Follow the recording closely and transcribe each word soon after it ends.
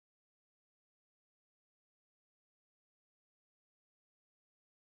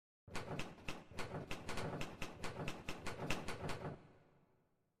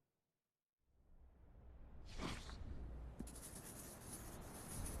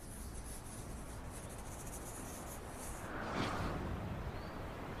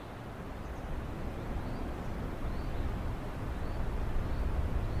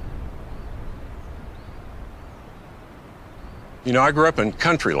You know, I grew up in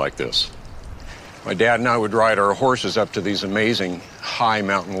country like this. My dad and I would ride our horses up to these amazing high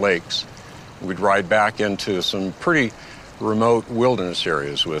mountain lakes. We'd ride back into some pretty remote wilderness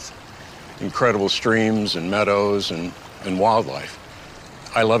areas with incredible streams and meadows and wildlife.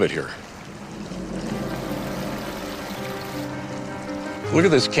 I love it here. Look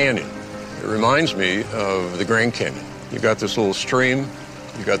at this canyon. It reminds me of the Grand Canyon. You've got this little stream,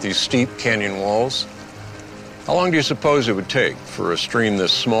 you've got these steep canyon walls. How long do you suppose it would take for a stream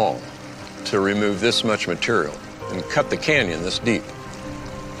this small to remove this much material and cut the canyon this deep?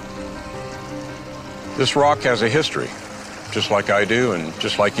 This rock has a history, just like I do and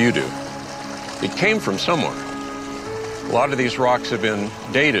just like you do. It came from somewhere. A lot of these rocks have been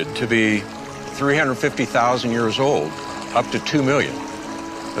dated to be 350,000 years old, up to 2 million.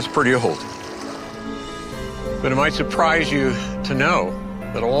 That's pretty old. But it might surprise you to know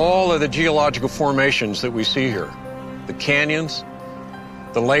that all of the geological formations that we see here, the canyons,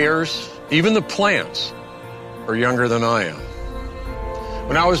 the layers, even the plants, are younger than I am.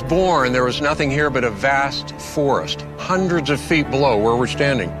 When I was born, there was nothing here but a vast forest, hundreds of feet below where we're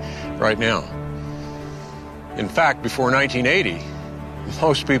standing right now. In fact, before 1980,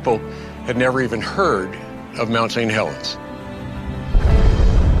 most people had never even heard of Mount St. Helens.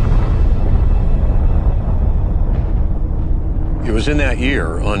 It was in that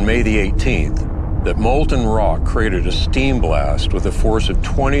year, on May the 18th, that molten rock created a steam blast with a force of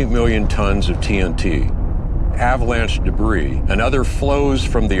 20 million tons of TNT. Avalanche debris and other flows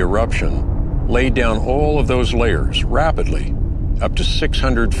from the eruption laid down all of those layers rapidly, up to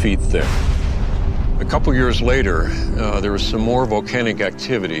 600 feet thick. A couple years later, there was some more volcanic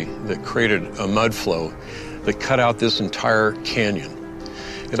activity that created a mud flow that cut out this entire canyon.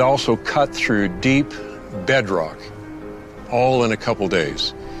 It also cut through deep bedrock, all in a couple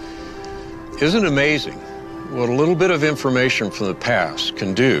days. Isn't it amazing what a little bit of information from the past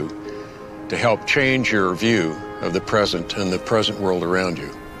can do to help change your view of the present and the present world around you?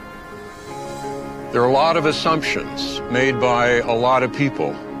 There are a lot of assumptions made by a lot of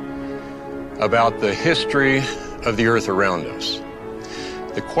people about the history of the earth around us.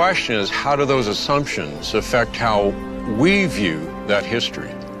 The question is, how do those assumptions affect how we view that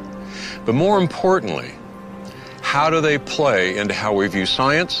history? But more importantly, how do they play into how we view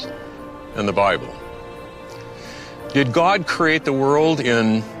science and the Bible? Did God create the world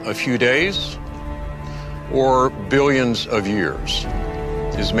in a few days or billions of years?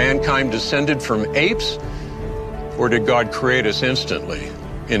 Is mankind descended from apes, or did God create us instantly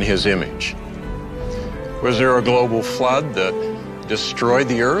in his image? Was there a global flood that destroyed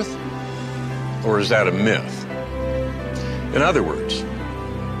the earth, or is that a myth? In other words,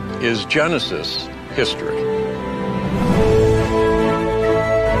 is Genesis history?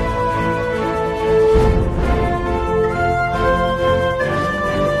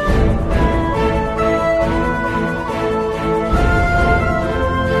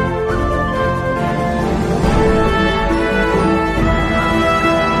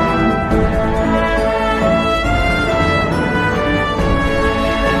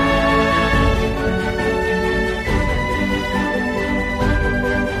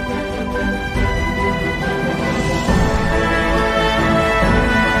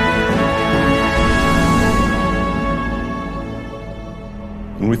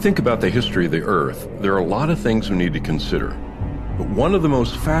 When we think about the history of the Earth, there are a lot of things we need to consider. But one of the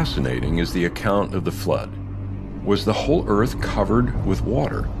most fascinating is the account of the flood. Was the whole Earth covered with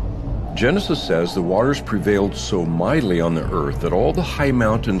water? Genesis says the waters prevailed so mightily on the earth that all the high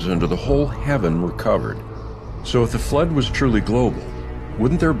mountains under the whole heaven were covered. So if the flood was truly global,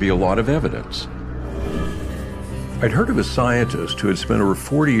 wouldn't there be a lot of evidence? I'd heard of a scientist who had spent over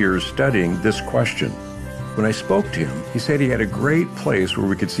 40 years studying this question. When I spoke to him, he said he had a great place where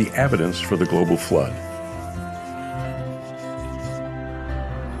we could see evidence for the global flood.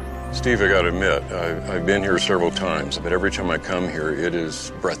 Steve, I got to admit, I've been here several times, but every time I come here, it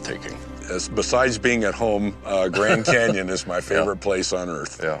is breathtaking. Besides being at home, Grand Canyon is my favorite place on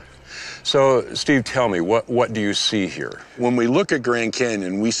Earth. Yeah. So, Steve, tell me, what do you see here? When we look at Grand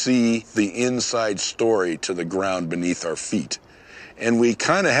Canyon, we see the inside story to the ground beneath our feet. And we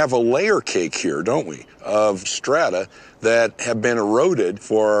kind of have a layer cake here, don't we, of strata that have been eroded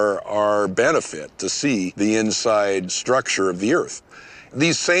for our benefit to see the inside structure of the Earth.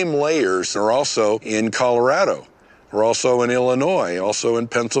 These same layers are also in Colorado. We're also in Illinois, also in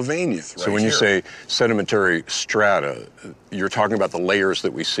Pennsylvania. So when you say sedimentary strata, you're talking about the layers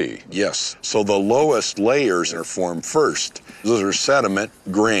that we see? Yes. So the lowest layers are formed first. Those are sediment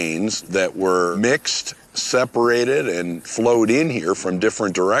grains that were mixed, separated, and flowed in here from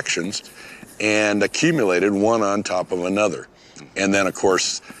different directions and accumulated one on top of another. And then, of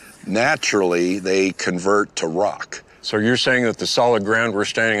course, naturally, they convert to rock. So you're saying that the solid ground we're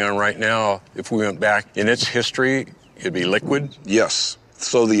standing on right now, if we went back in its history, it'd be liquid? Yes.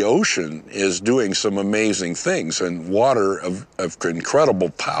 So the ocean is doing some amazing things, and water of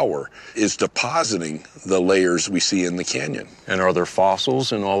incredible power is depositing the layers we see in the canyon. And are there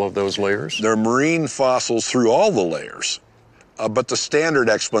fossils in all of those layers? There are marine fossils through all the layers. But the standard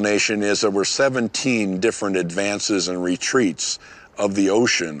explanation is there were 17 different advances and retreats of the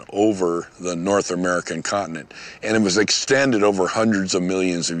ocean over the North American continent, and it was extended over hundreds of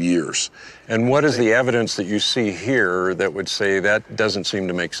millions of years. And what is the evidence that you see here that would say that doesn't seem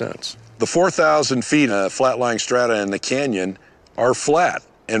to make sense? The 4,000 feet of flat-lying strata in the canyon are flat,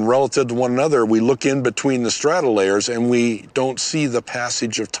 and relative to one another, we look in between the strata layers and we don't see the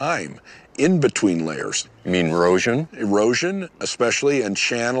passage of time in between layers. You mean erosion? Erosion, especially, and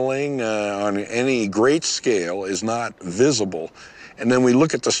channeling on any great scale is not visible. And then we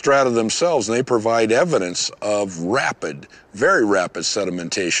look at the strata themselves, and they provide evidence of rapid, very rapid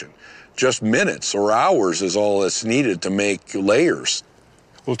sedimentation. Just minutes or hours is all that's needed to make layers.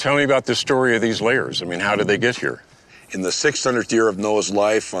 Well, tell me about the story of these layers. I mean, how did they get here? In the 600th year of Noah's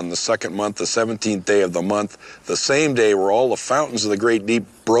life, on the second month, the 17th day of the month, the same day were all the fountains of the great deep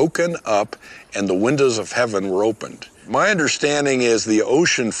broken up and the windows of heaven were opened. My understanding is the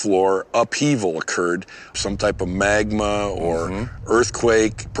ocean floor upheaval occurred. Some type of magma or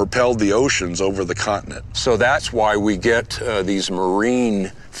earthquake propelled the oceans over the continent. So that's why we get these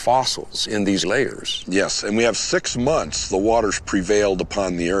marine fossils in these layers. Yes, and we have 6 months the waters prevailed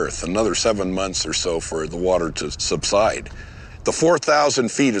upon the earth, another 7 months or so for the water to subside. The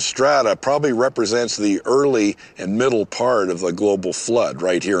 4,000 feet of strata probably represents the early and middle part of the global flood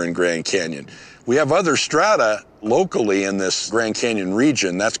right here in Grand Canyon. We have other strata locally in this Grand Canyon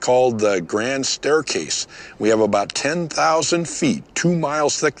region. That's called the Grand Staircase. We have about 10,000 feet, 2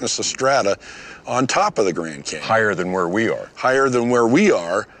 miles thickness of strata on top of the Grand Canyon. Higher than where we are. Higher than where we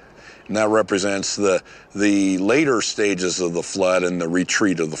are. And that represents the later stages of the flood and the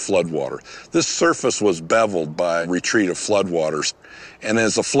retreat of the floodwater. This surface was beveled by retreat of floodwaters. And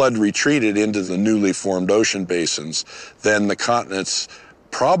as the flood retreated into the newly formed ocean basins, then the continents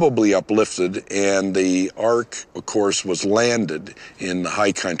probably uplifted, and the ark, of course, was landed in the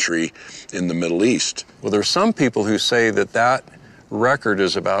high country in the Middle East. Well, there's some people who say that that record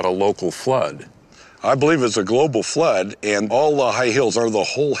is about a local flood. I believe it's a global flood, and all the high hills, or the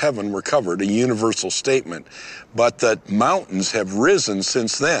whole heaven, were covered, a universal statement. But that mountains have risen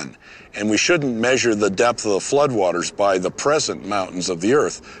since then, and we shouldn't measure the depth of the floodwaters by the present mountains of the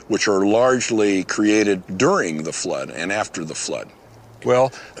earth, which are largely created during the flood and after the flood.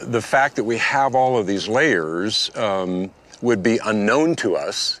 Well, the fact that we have all of these layers would be unknown to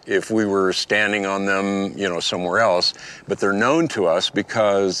us if we were standing on them, somewhere else, but they're known to us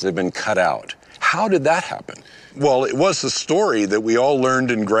because they've been cut out. How did that happen? Well, it was the story that we all learned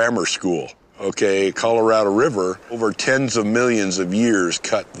in grammar school. Okay, Colorado River, over tens of millions of years,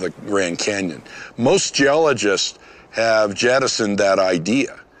 cut the Grand Canyon. Most geologists have jettisoned that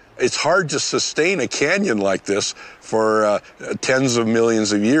idea. It's hard to sustain a canyon like this for tens of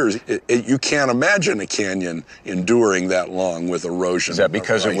millions of years. You can't imagine a canyon enduring that long with erosion. Is that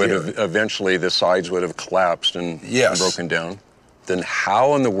because it would have eventually, the sides would have collapsed and broken down? Then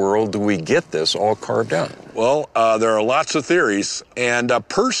how in the world do we get this all carved out? Well, there are lots of theories, and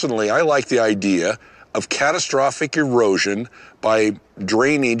personally, I like the idea of catastrophic erosion by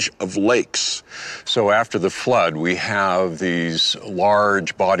drainage of lakes. So after the flood, we have these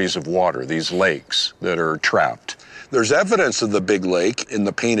large bodies of water, these lakes that are trapped. There's evidence of the big lake in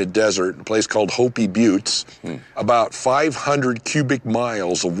the Painted Desert, a place called Hopi Buttes, about 500 cubic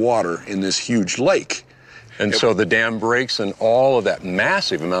miles of water in this huge lake. And so the dam breaks, and all of that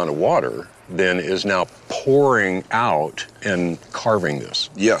massive amount of water then is now pouring out and carving this.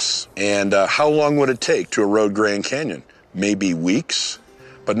 Yes, and how long would it take to erode Grand Canyon? Maybe weeks,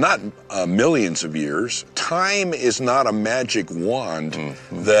 but not millions of years. Time is not a magic wand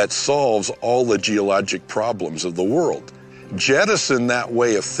that solves all the geologic problems of the world. Jettison that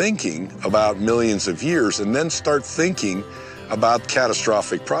way of thinking about millions of years and then start thinking about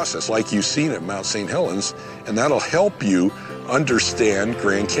catastrophic process like you've seen at Mount St. Helens, and that'll help you understand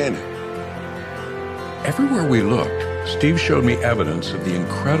Grand Canyon. Everywhere we looked, Steve showed me evidence of the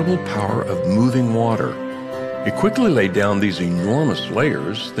incredible power of moving water. It quickly laid down these enormous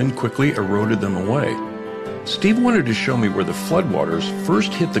layers, then quickly eroded them away. Steve wanted to show me where the floodwaters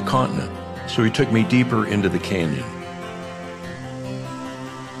first hit the continent, so he took me deeper into the canyon.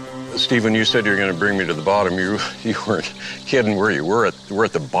 Steve, when you said you were going to bring me to the bottom, you weren't kidding, were you? We're at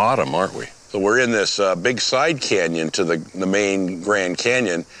the bottom, aren't we? So we're in this big side canyon to the main Grand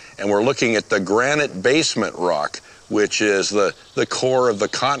Canyon, and we're looking at the granite basement rock, which is the core of the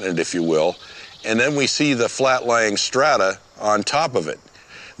continent, if you will. And then we see the flat-lying strata on top of it.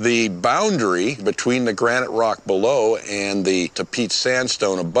 The boundary between the granite rock below and the Tapete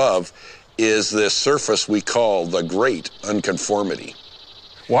sandstone above is this surface we call the Great Unconformity.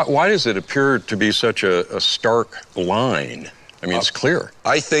 Why does it appear to be such a stark line? I mean, it's clear.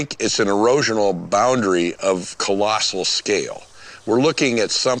 I think it's an erosional boundary of colossal scale. We're looking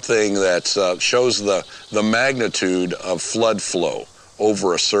at something that shows the magnitude of flood flow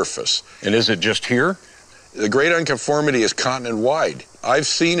over a surface. And is it just here? The Great Unconformity is continent-wide. I've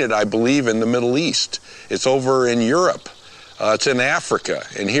seen it, I believe, in the Middle East. It's over in Europe. It's in Africa,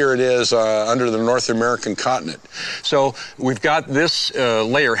 and here it is under the North American continent. So we've got this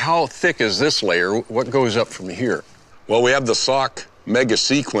layer. How thick is this layer? What goes up from here? Well, we have the Sauk mega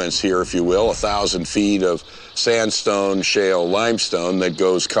sequence here, if you will, 1,000 feet of sandstone, shale, limestone that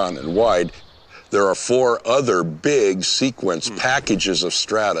goes continent-wide. There are 4 other big sequence packages of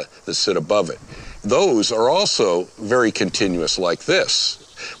strata that sit above it. Those are also very continuous like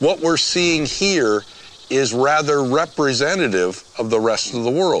this. What we're seeing here is rather representative of the rest of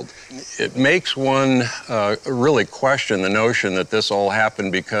the world. It makes one really question the notion that this all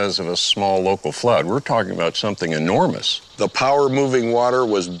happened because of a small local flood. We're talking about something enormous. The power-moving water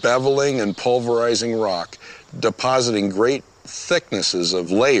was beveling and pulverizing rock, depositing great thicknesses of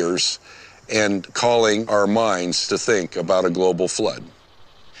layers and calling our minds to think about a global flood.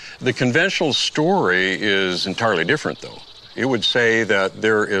 The conventional story is entirely different, though. It would say that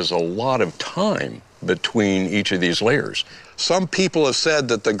there is a lot of time between each of these layers. Some people have said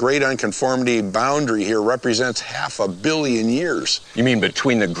that the Great Unconformity boundary here represents 500 million years. You mean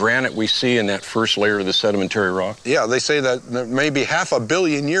between the granite we see in that first layer of the sedimentary rock? Yeah, they say that there may be 500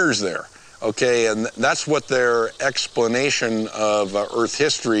 million years there. Okay, and that's what their explanation of Earth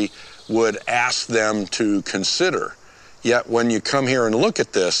history would ask them to consider. Yet when you come here and look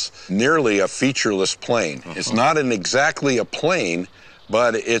at this, nearly a featureless plain. It's not exactly a plain,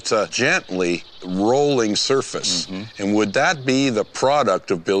 but it's a gently rolling surface. And would that be the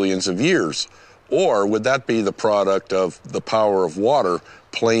product of billions of years? Or would that be the product of the power of water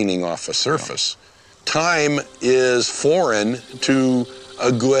planing off a surface? Time is foreign to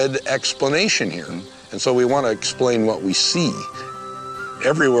a good explanation here. And so we want to explain what we see.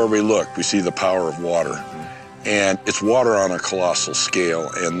 Everywhere we look, we see the power of water. And it's water on a colossal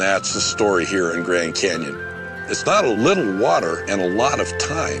scale, and that's the story here in Grand Canyon. It's not a little water and a lot of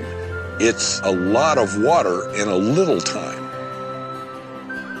time. It's a lot of water and a little time.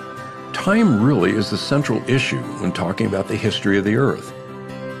 Time really is the central issue when talking about the history of the Earth.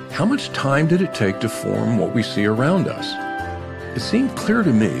 How much time did it take to form what we see around us? It seemed clear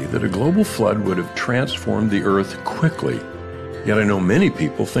to me that a global flood would have transformed the Earth quickly. Yet I know many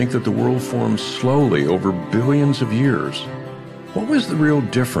people think that the world formed slowly over billions of years. What was the real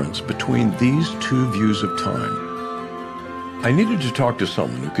difference between these two views of time? I needed to talk to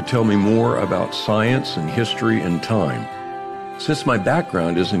someone who could tell me more about science and history and time. Since my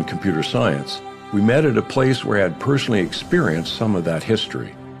background is in computer science, we met at a place where I had personally experienced some of that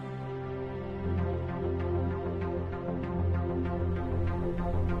history.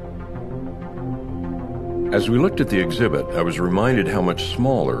 As we looked at the exhibit, I was reminded how much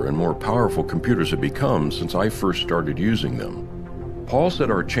smaller and more powerful computers have become since I first started using them. Paul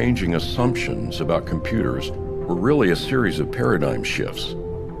said our changing assumptions about computers were really a series of paradigm shifts.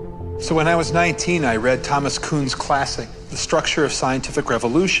 So when I was 19, I read Thomas Kuhn's classic, The Structure of Scientific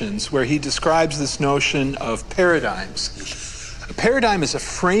Revolutions, where he describes this notion of paradigms. A paradigm is a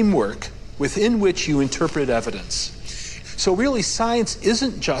framework within which you interpret evidence. So really, science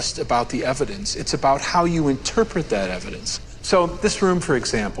isn't just about the evidence, it's about how you interpret that evidence. So this room, for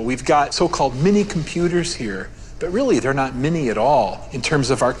example, we've got so-called mini computers here, but really they're not mini at all in terms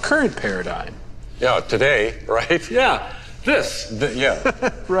of our current paradigm. Yeah, today, right? Yeah, this.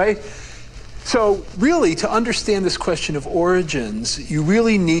 Yeah. Right? So really, to understand this question of origins, you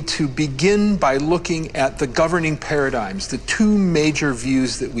really need to begin by looking at the governing paradigms, the two major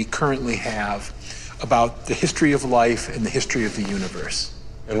views that we currently have about the history of life and the history of the universe.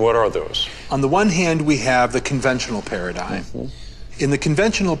 And what are those? On the one hand, we have the conventional paradigm. In the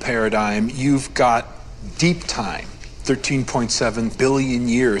conventional paradigm, you've got deep time, 13.7 billion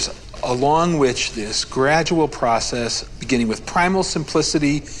years, along which this gradual process, beginning with primal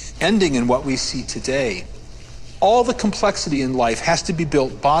simplicity, ending in what we see today. All the complexity in life has to be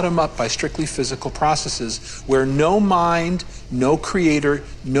built bottom up by strictly physical processes where no mind, no creator,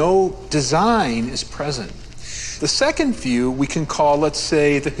 no design is present. The second view we can call, let's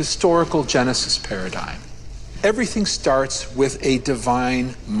say, the historical Genesis paradigm. Everything starts with a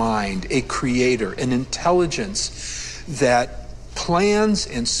divine mind, a creator, an intelligence that plans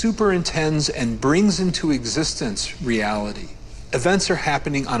and superintends and brings into existence reality. Events are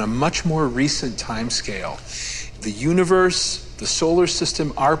happening on a much more recent time scale. The universe, the solar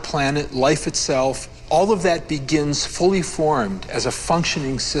system, our planet, life itself, all of that begins fully formed as a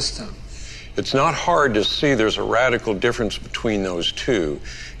functioning system. It's not hard to see there's a radical difference between those two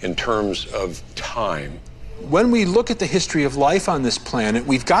in terms of time. When we look at the history of life on this planet,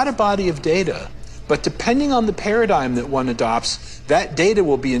 we've got a body of data, but depending on the paradigm that one adopts, that data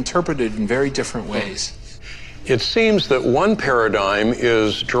will be interpreted in very different ways. It seems that one paradigm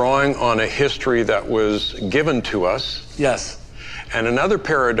is drawing on a history that was given to us. Yes. And another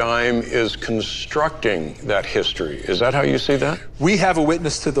paradigm is constructing that history. Is that how you see that? We have a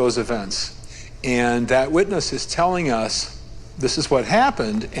witness to those events, and that witness is telling us this is what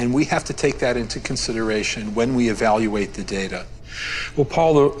happened, and we have to take that into consideration when we evaluate the data. Well,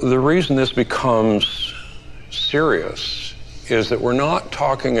 Paul, the reason this becomes serious is that we're not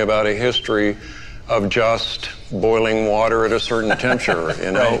talking about a history of just boiling water at a certain temperature.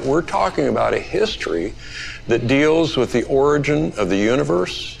 You know, Right. We're talking about a history that deals with the origin of the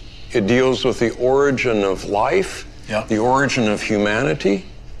universe. It deals with the origin of life, Yeah. the origin of humanity,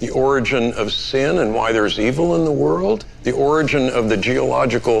 the origin of sin and why there's evil in the world, the origin of the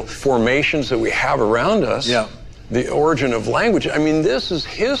geological formations that we have around us, Yeah. the origin of language. I mean, this is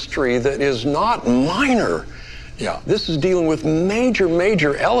history that is not minor. Yeah. This is dealing with major,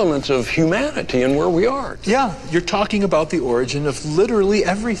 major elements of humanity and where we are. Yeah, you're talking about the origin of literally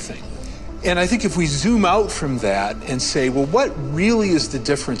everything. And I think if we zoom out from that and say, well, what really is the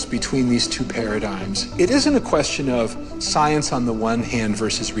difference between these two paradigms? It isn't a question of science on the one hand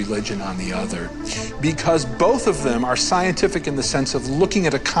versus religion on the other, because both of them are scientific in the sense of looking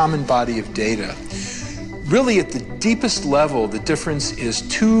at a common body of data. Really, at the deepest level, the difference is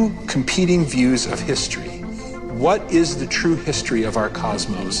two competing views of history. What is the true history of our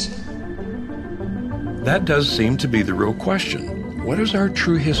cosmos? That does seem to be the real question. What is our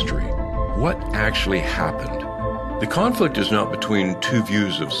true history? What actually happened? The conflict is not between two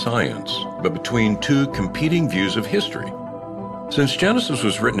views of science, but between two competing views of history. Since Genesis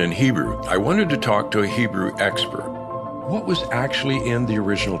was written in Hebrew, I wanted to talk to a Hebrew expert. What was actually in the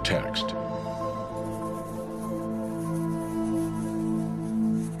original text?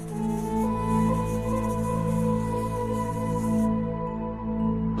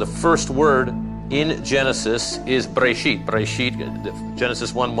 The first word in Genesis is Breshit. Breshit,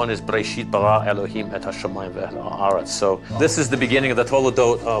 Genesis 1:1 is Breshit bara Elohim et hashamayim ve'et ha'aretz. So this is the beginning of the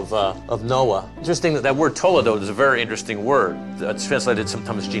Toledot of Noah. Interesting that word Toledot is a very interesting word. It's translated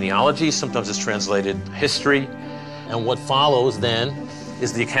sometimes genealogy, sometimes it's translated history. And what follows then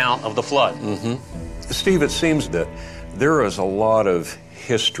is the account of the flood. Steve, it seems that there is a lot of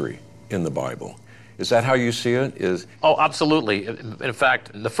history in the Bible. Is that how you see it? Oh, absolutely. In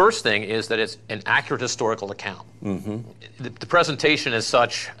fact, the first thing is that it's an accurate historical account. The presentation is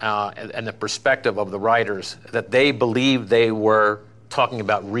such, and the perspective of the writers, that they believe they were talking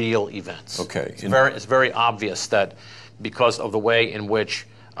about real events. Okay. It's very obvious that because of the way in which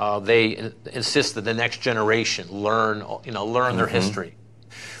they insist that the next generation learn their history.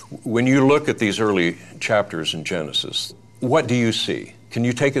 When you look at these early chapters in Genesis, what do you see? Can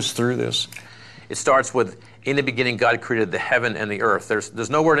you take us through this? It starts with, in the beginning, God created the heaven and the earth. There's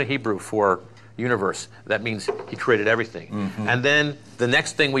no word in Hebrew for universe. That means he created everything. And then the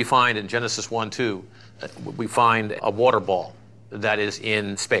next thing we find in Genesis 1:2, we find a water ball that is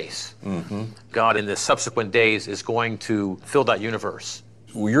in space. God, in the subsequent days, is going to fill that universe.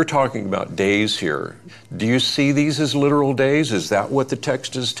 Well, you're talking about days here. Do you see these as literal days? Is that what the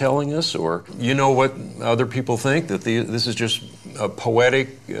text is telling us? Or you know what other people think, that this is just a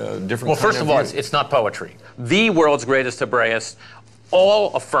poetic, different Well, first kind of all, view? it's not poetry. The world's greatest Hebraists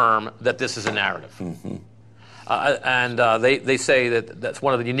all affirm that this is a narrative. They say that that's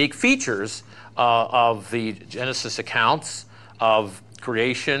one of the unique features of the Genesis accounts of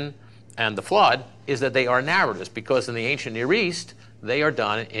creation and the flood, is that they are narratives, because in the ancient Near East, they are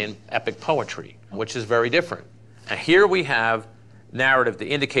done in epic poetry, which is very different. And here we have narrative to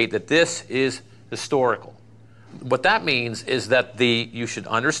indicate that this is historical. What that means is that you should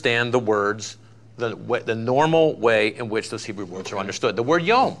understand the words, the normal way in which those Hebrew words are understood. The word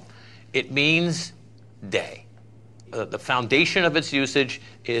yom, it means day. The foundation of its usage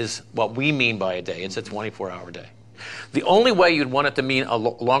is what we mean by a day. It's a 24-hour day. The only way you'd want it to mean a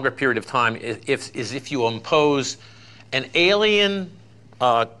longer period of time is if you impose an alien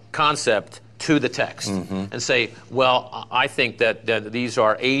concept to the text and say, well, I think that these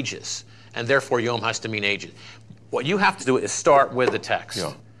are ages, and therefore Yom has to mean ages. What you have to do is start with the text.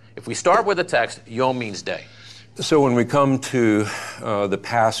 Yeah. If we start with the text, Yom means day. So when we come to the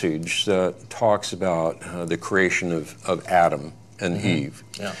passage that talks about the creation of Adam and Eve,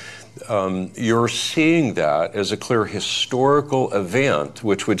 you're seeing that as a clear historical event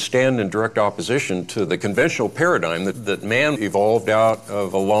which would stand in direct opposition to the conventional paradigm that man evolved out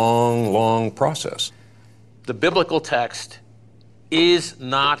of a long, long process. The biblical text is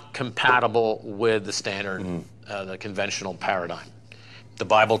not compatible with the standard, the conventional paradigm. The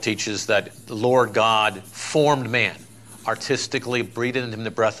Bible teaches that the Lord God formed man, artistically breathed in him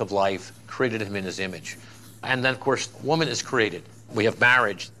the breath of life, created him in his image. And then, of course, woman is created. We have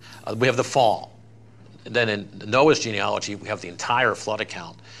marriage. We have the fall. Then in Noah's genealogy, we have the entire flood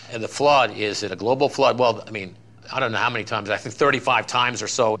account. And the flood, is it a global flood? Well, I mean, I don't know how many times, I think 35 times or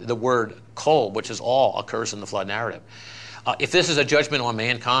so, the word kol, which is all, occurs in the flood narrative. If this is a judgment on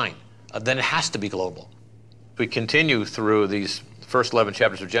mankind, then it has to be global. We continue through these first 11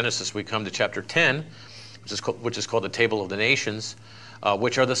 chapters of Genesis. We come to chapter 10, which is called the Table of the Nations,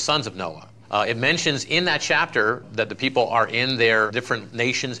 which are the sons of Noah. It mentions in that chapter that the people are in their different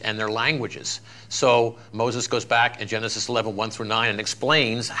nations and their languages. So Moses goes back in Genesis 11, 1 through 9, and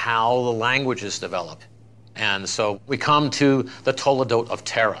explains how the languages develop. And so we come to the Toledot of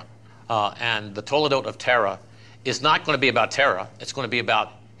Terah. And the Toledot of Terah is not going to be about Terah. It's going to be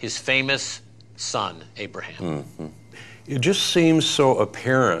about his famous son, Abraham. It just seems so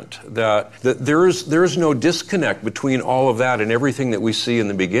apparent that there is no disconnect between all of that and everything that we see in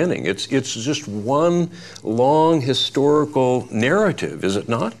the beginning. It's just one long historical narrative, is it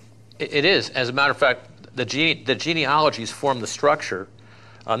not? It is. As a matter of fact, the genealogies form the structure,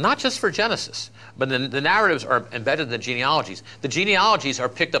 not just for Genesis, but the narratives are embedded in the genealogies. The genealogies are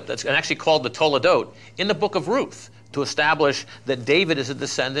picked up, that's actually called the Toledot, in the book of Ruth, to establish that David is a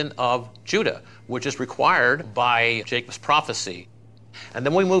descendant of Judah, which is required by Jacob's prophecy. And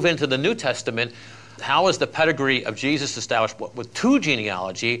then we move into the New Testament. How is the pedigree of Jesus established? With two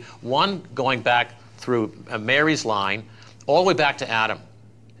genealogy, one going back through Mary's line, all the way back to Adam.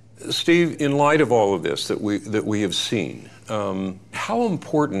 Steve, in light of all of this that we have seen, how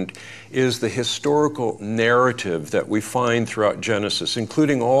important is the historical narrative that we find throughout Genesis,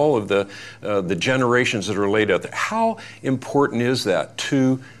 including all of the generations that are laid out there? How important is that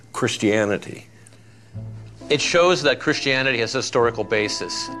to Christianity? It shows that Christianity has a historical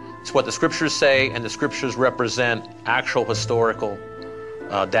basis. It's what the scriptures say, and the scriptures represent actual historical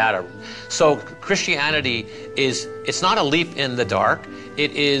data. So Christianity it's not a leap in the dark.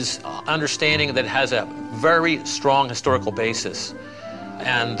 It is understanding that it has a very strong historical basis,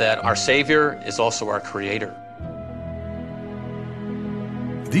 and that our Savior is also our Creator.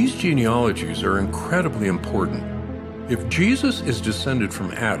 These genealogies are incredibly important. If Jesus is descended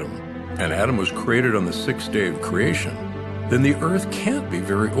from Adam, and Adam was created on the sixth day of creation, then the earth can't be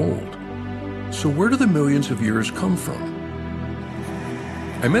very old. So where do the millions of years come from?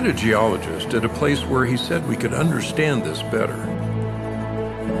 I met a geologist at a place where he said we could understand this better.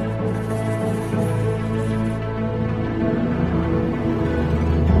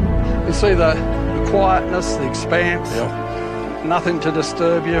 You see the quietness, the expanse, nothing to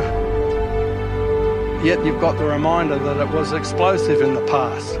disturb you. Yet you've got the reminder that it was explosive in the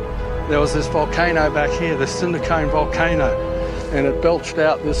past. There was this volcano back here, the Cinder Cone volcano, and it belched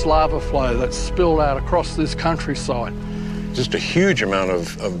out this lava flow that spilled out across this countryside. Just a huge amount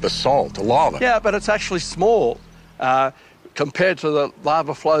of basalt, lava. Yeah, but it's actually small compared to the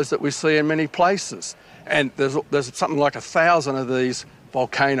lava flows that we see in many places. And there's something like 1,000 of these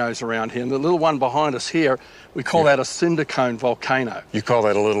volcanoes around here. And the little one behind us here, we call that a cinder cone volcano. You call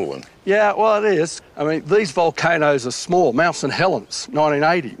that a little one? Yeah, well, it is. I mean, these volcanoes are small. Mount St. Helens,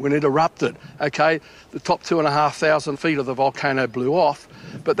 1980, when it erupted, okay, the top 2,500 feet of the volcano blew off,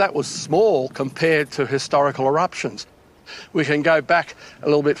 but that was small compared to historical eruptions. We can go back a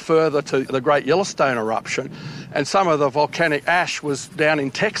little bit further to the Great Yellowstone eruption, and some of the volcanic ash was down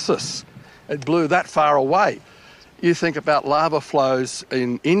in Texas. It blew that far away. You think about lava flows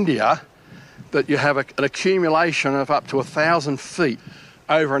in India, that you have an accumulation of up to 1,000 feet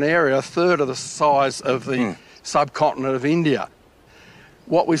over an area a third of the size of the subcontinent of India.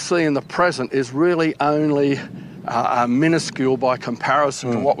 What we see in the present is really only minuscule by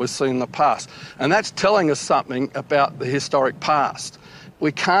comparison to what we've seen in the past. And that's telling us something about the historic past.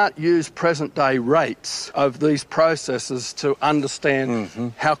 We can't use present-day rates of these processes to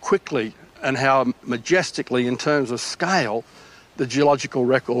understand how quickly and how majestically, in terms of scale, the geological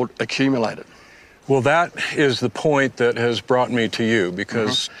record accumulated. Well, that is the point that has brought me to you,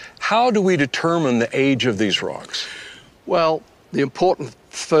 because how do we determine the age of these rocks? Well, the important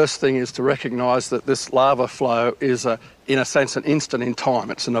first thing is to recognise that this lava flow is, in a sense, an instant in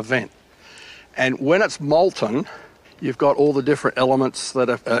time. It's an event. And when it's molten, you've got all the different elements that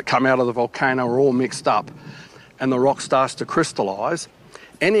have come out of the volcano are all mixed up, and the rock starts to crystallise.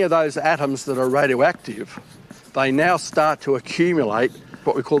 Any of those atoms that are radioactive, they now start to accumulate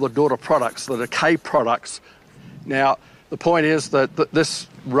what we call the daughter products, the decay products. Now, the point is that this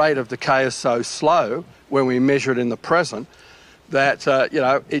rate of decay is so slow when we measure it in the present that,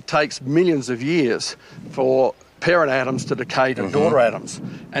 it takes millions of years for parent atoms to decay to daughter atoms.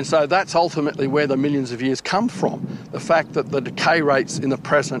 And so that's ultimately where the millions of years come from, the fact that the decay rates in the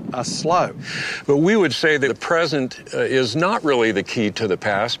present are slow. But we would say that the present is not really the key to the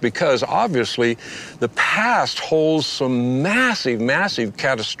past, because obviously the past holds some massive, massive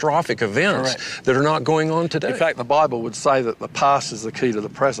catastrophic events that are not going on today. In fact, the Bible would say that the past is the key to the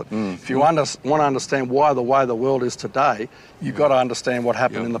present. If you want to understand why the way the world is today, you've got to understand what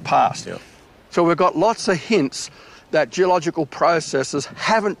happened in the past. So we've got lots of hints that geological processes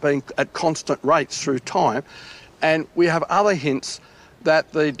haven't been at constant rates through time, and we have other hints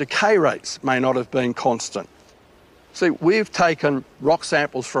that the decay rates may not have been constant. See, we've taken rock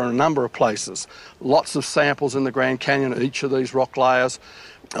samples from a number of places, lots of samples in the Grand Canyon, each of these rock layers.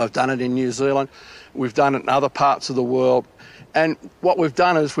 I've done it in New Zealand, we've done it in other parts of the world, and what we've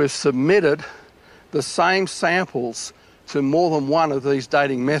done is we've submitted the same samples to more than one of these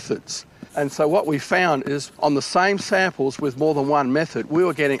dating methods. And so what we found is on the same samples with more than one method, we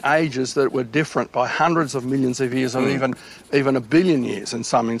were getting ages that were different by hundreds of millions of years or even a billion years in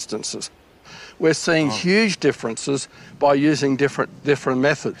some instances. We're seeing huge differences by using different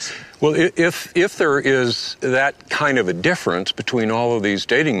methods. Well, if there is that kind of a difference between all of these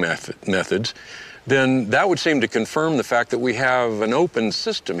dating methods, then that would seem to confirm the fact that we have an open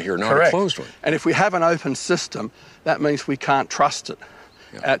system here, not a closed one. And if we have an open system, that means we can't trust it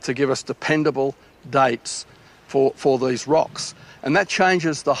to give us dependable dates for these rocks. And that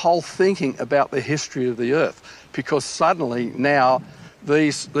changes the whole thinking about the history of the Earth, because suddenly now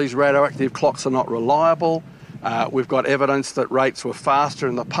these radioactive clocks are not reliable. We've got evidence that rates were faster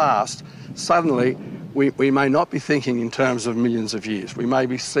in the past. Suddenly, we may not be thinking in terms of millions of years. We may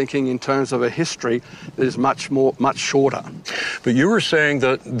be thinking in terms of a history that is much shorter. But you were saying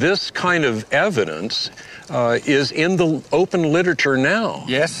that this kind of evidence is in the open literature now.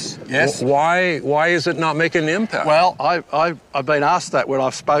 Yes. Why is it not making an impact? Well, I've been asked that when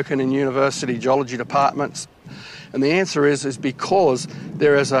I've spoken in university geology departments. And the answer is because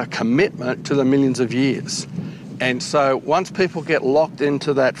there is a commitment to the millions of years. And so once people get locked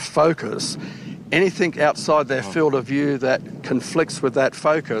into that focus, anything outside their field of view that conflicts with that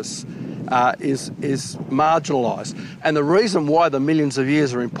focus is marginalised. And the reason why the millions of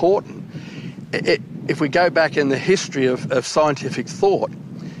years are important, if we go back in the history of scientific thought,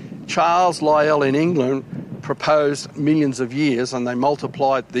 Charles Lyell in England proposed millions of years, and they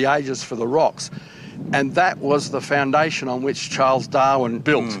multiplied the ages for the rocks. And that was the foundation on which Charles Darwin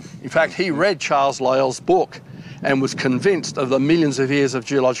built. In fact, he read Charles Lyell's book and was convinced of the millions of years of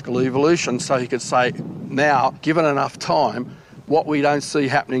geological evolution, so he could say, now, given enough time, what we don't see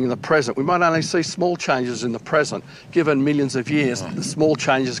happening in the present, we might only see small changes in the present. Given millions of years, the small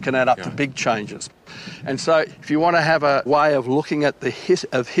changes can add up to big changes. And so if you want to have a way of looking at the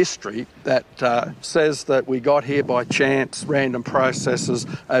history that says that we got here by chance, random processes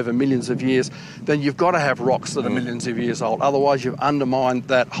over millions of years, then you've got to have rocks that are millions of years old. Otherwise, you've undermined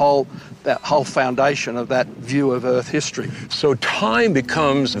that whole foundation of that view of Earth history. So time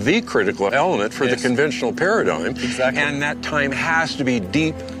becomes the critical element for the conventional paradigm. Exactly. And that time has to be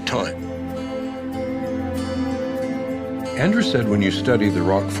deep time. Andrew said when you study the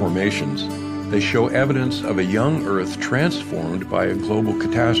rock formations, they show evidence of a young Earth transformed by a global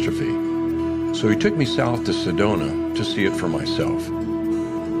catastrophe. So he took me south to Sedona to see it for myself.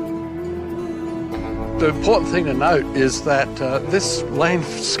 The important thing to note is that this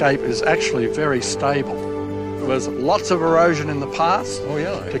landscape is actually very stable. There was lots of erosion in the past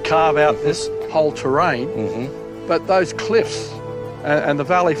to carve out this whole terrain, but those cliffs and the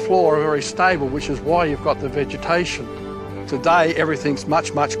valley floor are very stable, which is why you've got the vegetation. Today, everything's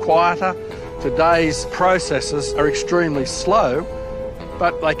much quieter. Today's processes are extremely slow,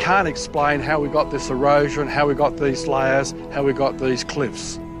 but they can't explain how we got this erosion, how we got these layers, how we got these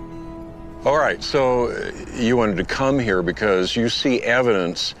cliffs. All right, so you wanted to come here because you see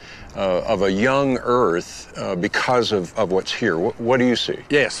evidence of a young Earth because of what's here. What do you see?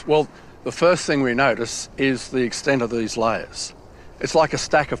 Yes, well, the first thing we notice is the extent of these layers. It's like a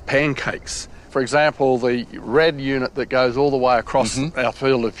stack of pancakes. For example, the red unit that goes all the way across our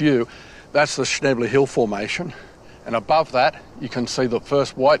field of view, that's the Schnebly Hill Formation. And above that, you can see the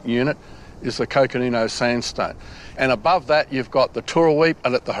first white unit is the Coconino Sandstone. And above that, you've got the Toorawheep,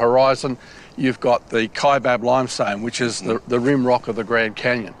 and at the horizon, you've got the Kaibab Limestone, which is the rim rock of the Grand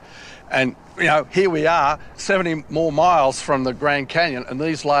Canyon. And, you know, here we are, 70 more miles from the Grand Canyon, and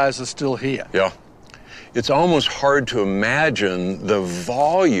these layers are still here. Yeah. It's almost hard to imagine the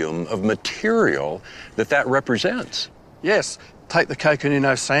volume of material that represents. Yes, take the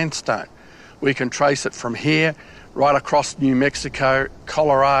Coconino Sandstone. We can trace it from here, right across New Mexico,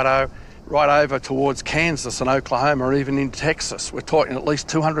 Colorado, right over towards Kansas and Oklahoma, or even in Texas. We're talking at least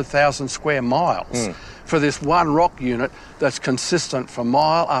 200,000 square miles for this one rock unit that's consistent for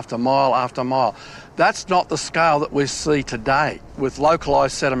mile after mile after mile. That's not the scale that we see today with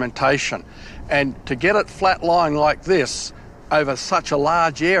localised sedimentation. And to get it flat lying like this over such a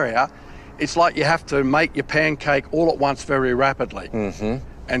large area, it's like you have to make your pancake all at once very rapidly.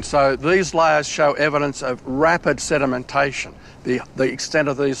 And so these layers show evidence of rapid sedimentation, the extent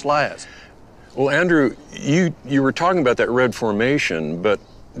of these layers. Well, Andrew, you were talking about that red formation, but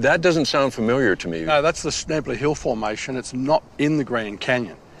that doesn't sound familiar to me. No, that's the Schnebly Hill Formation. It's not in the Grand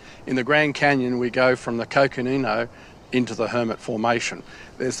Canyon. In the Grand Canyon, we go from the Coconino into the Hermit Formation.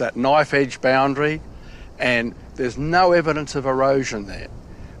 There's that knife edge boundary, and there's no evidence of erosion there,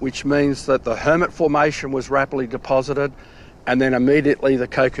 which means that the Hermit Formation was rapidly deposited, and then immediately the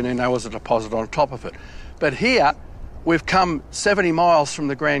Coconino was a deposit on top of it. But here, we've come 70 miles from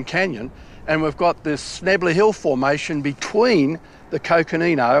the Grand Canyon, and we've got this Schnebly Hill Formation between the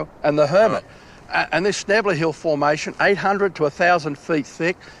Coconino and the Hermit. And this Schnebly Hill Formation, 800 to 1,000 feet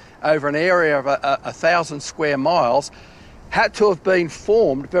thick, over an area of 1,000 square miles, had to have been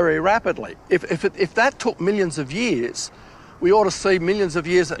formed very rapidly. If that took millions of years, we ought to see millions of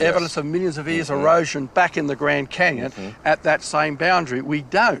years, evidence of millions of years erosion back in the Grand Canyon at that same boundary. We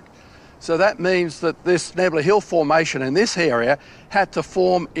don't. So that means that this Schnebly Hill Formation in this area had to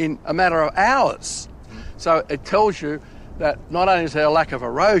form in a matter of hours. So it tells you that not only is there a lack of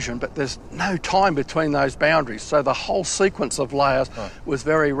erosion, but there's no time between those boundaries. So the whole sequence of layers was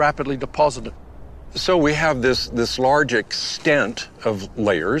very rapidly deposited. So we have this large extent of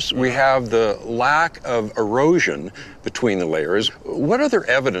layers. We have the lack of erosion between the layers. What other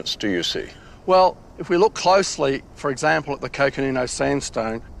evidence do you see? Well, if we look closely, for example, at the Coconino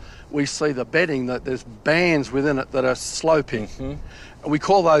Sandstone, we see the bedding, that there's bands within it that are sloping. We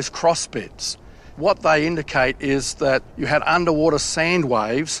call those cross beds. What they indicate is that you had underwater sand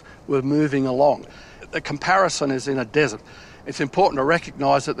waves were moving along. The comparison is in a desert. It's important to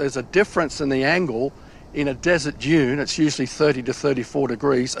recognise that there's a difference in the angle in a desert dune. It's usually 30 to 34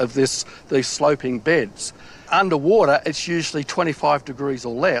 degrees of these sloping beds. Underwater, it's usually 25 degrees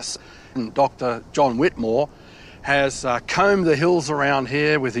or less. And Dr. John Whitmore has combed the hills around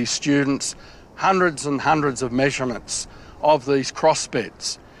here with his students, hundreds and hundreds of measurements of these cross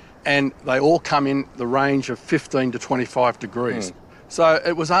beds. And they all come in the range of 15 to 25 degrees. So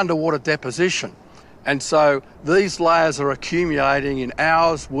it was underwater deposition. And so these layers are accumulating in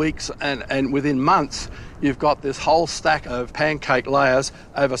hours, weeks, and within months, you've got this whole stack of pancake layers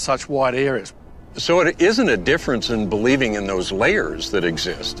over such wide areas. So it isn't a difference in believing in those layers that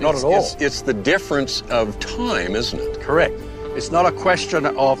exist. Not at all. It's the difference of time, isn't it? Correct. It's not a question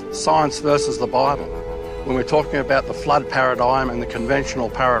of science versus the Bible. When we're talking about the flood paradigm and the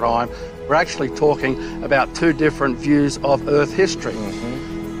conventional paradigm, we're actually talking about two different views of Earth history.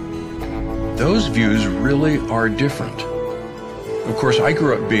 Those views really are different. Of course, I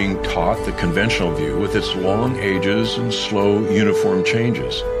grew up being taught the conventional view with its long ages and slow, uniform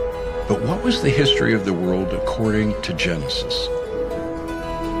changes. But what was the history of the world according to Genesis?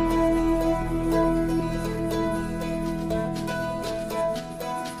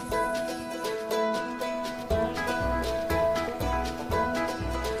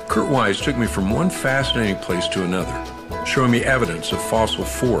 Kurt Wise took me from one fascinating place to another, showing me evidence of fossil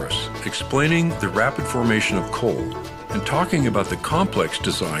forests, explaining the rapid formation of coal, and talking about the complex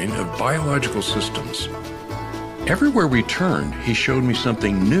design of biological systems. Everywhere we turned, he showed me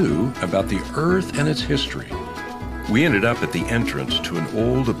something new about the Earth and its history. We ended up at the entrance to an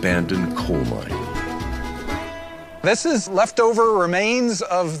old abandoned coal mine. This is leftover remains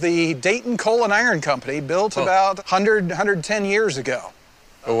of the Dayton Coal and Iron Company, built about 110 years ago.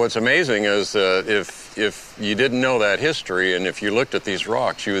 Well, what's amazing is if you didn't know that history and if you looked at these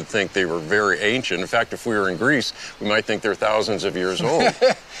rocks, you would think they were very ancient. In fact, if we were in Greece, we might think they're thousands of years old.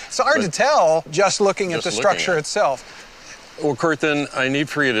 It's hard to tell just looking at the structure itself. Well, Kurt, then I need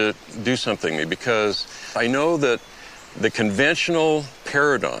for you to do something because I know that The conventional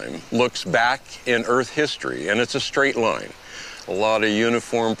paradigm looks back in Earth history, and it's a straight line. A lot of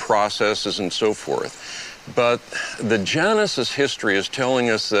uniform processes and so forth. But the Genesis history is telling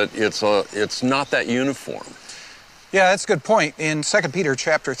us that it's not that uniform. Yeah, that's a good point. In 2 Peter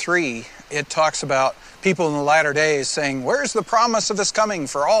chapter 3, it talks about people in the latter days saying, where's the promise of this coming?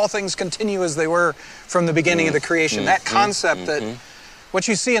 For all things continue as they were from the beginning of the creation. That concept that what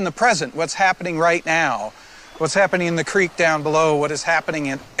you see in the present, what's happening right now, what's happening in the creek down below, what is happening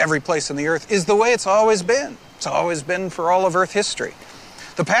in every place on the earth, is the way it's always been. It's always been for all of Earth history.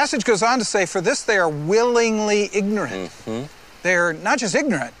 The passage goes on to say, for this they are willingly ignorant. They're not just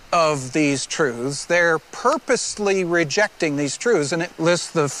ignorant of these truths, they're purposely rejecting these truths. And it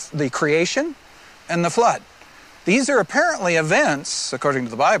lists the creation and the flood. These are apparently events, according to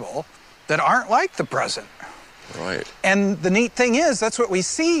the Bible, that aren't like the present. Right. And the neat thing is, that's what we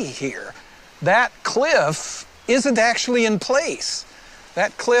see here. That cliff isn't actually in place.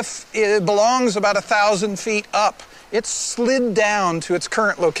 That cliff, it belongs about 1,000 feet up. It's slid down to its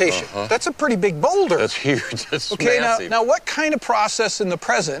current location. That's a pretty big boulder. That's huge. That's okay, massive. Now what kind of process in the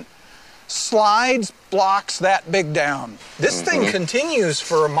present slides blocks that big down? This thing continues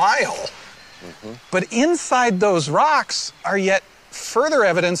for a mile. But inside those rocks are yet further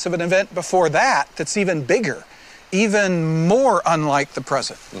evidence of an event before that that's even bigger, even more unlike the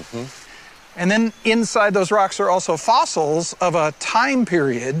present. And then inside those rocks are also fossils of a time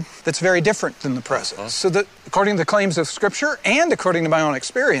period that's very different than the present. So that, according to the claims of Scripture and according to my own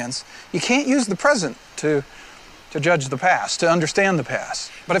experience, you can't use the present to judge the past, to understand the past.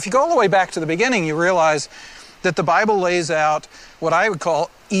 But if you go all the way back to the beginning, you realize that the Bible lays out what I would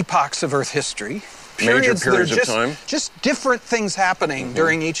call epochs of Earth history. Major periods of time. Just different things happening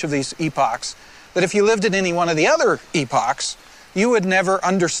during each of these epochs, that if you lived in any one of the other epochs, you would never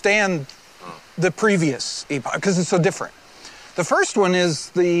understand the previous epoch, because it's so different. The first one is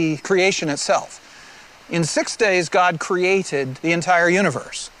the creation itself. In 6 days, God created the entire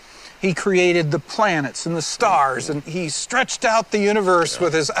universe. He created the planets and the stars, and he stretched out the universe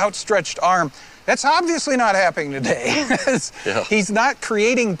with his outstretched arm. That's obviously not happening today. He's not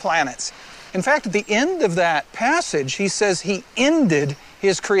creating planets. In fact, at the end of that passage, he says he ended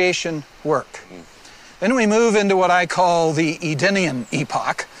his creation work. Then we move into what I call the Edenian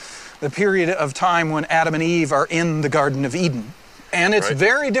epoch, the period of time when Adam and Eve are in the Garden of Eden. And it's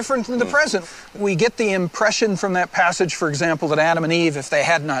very different than the present. We get the impression from that passage, for example, that Adam and Eve, if they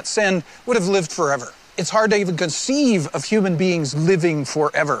had not sinned, would have lived forever. It's hard to even conceive of human beings living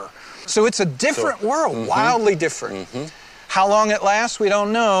forever. So it's a different world, wildly different. How long it lasts, we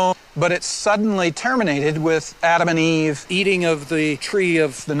don't know, but it's suddenly terminated with Adam and Eve eating of the tree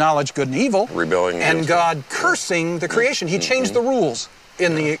of the knowledge good and evil, rebelling, and God cursing the creation. He changed the rules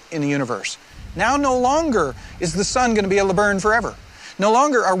in the universe. Now no longer is the sun going to be able to burn forever. No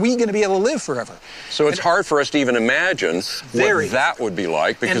longer are we going to be able to live forever. So it's hard for us to even imagine what that would be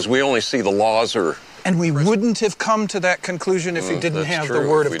like, because we only see the laws are... And we wouldn't have come to that conclusion if we didn't have the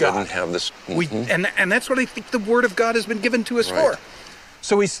Word of God. We didn't have this... And that's what I think the Word of God has been given to us for.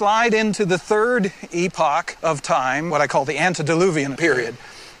 So we slide into the third epoch of time, what I call the antediluvian period,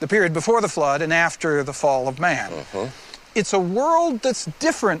 the period before the flood and after the fall of man. It's a world that's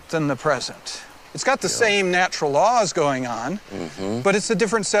different than the present. It's got the same natural laws going on, but it's a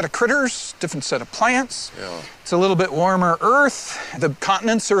different set of critters, different set of plants. It's a little bit warmer Earth. The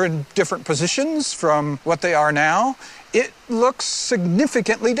continents are in different positions from what they are now. It looks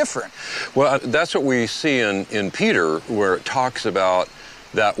significantly different. Well, that's what we see in Peter, where it talks about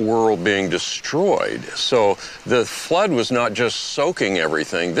that world being destroyed. So the flood was not just soaking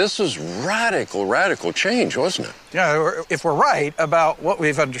everything. This was radical change, wasn't it? Yeah, if we're right about what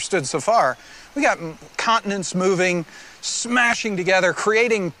we've understood so far, we got continents moving, smashing together,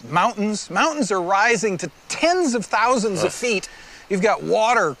 creating mountains. Mountains are rising to tens of thousands of feet. You've got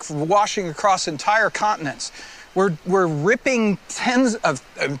water washing across entire continents. We're ripping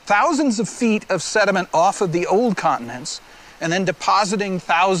thousands of feet of sediment off of the old continents and then depositing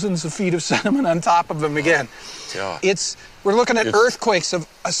thousands of feet of sediment on top of them again. We're looking at earthquakes of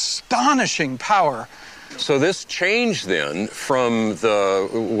astonishing power. So this change then from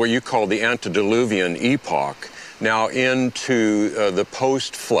what you call the antediluvian epoch now into the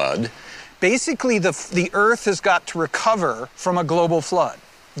post-flood. Basically, the Earth has got to recover from a global flood.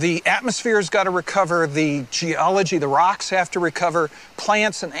 The atmosphere's got to recover, the geology, the rocks have to recover,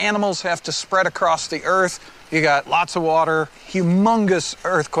 plants and animals have to spread across the Earth. You got lots of water, humongous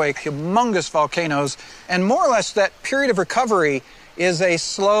earthquake, humongous volcanoes, and more or less that period of recovery is a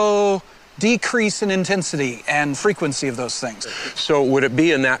slow, decrease in intensity and frequency of those things. So would it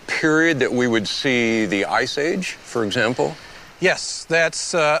be in that period that we would see the Ice Age, for example? Yes,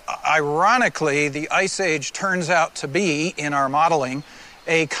 that's ironically, the Ice Age turns out to be, in our modeling,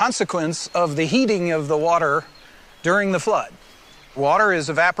 a consequence of the heating of the water during the flood. Water is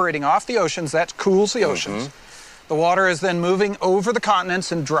evaporating off the oceans, that cools the oceans. The water is then moving over the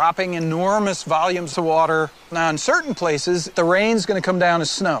continents and dropping enormous volumes of water. Now, in certain places, the rain's going to come down as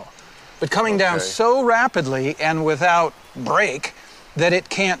snow, but coming down so rapidly and without break that it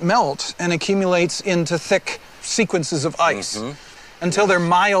can't melt and accumulates into thick sequences of ice until they're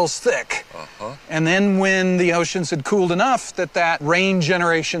miles thick. And then when the oceans had cooled enough that that rain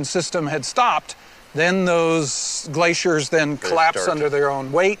generation system had stopped, then those glaciers then collapse under their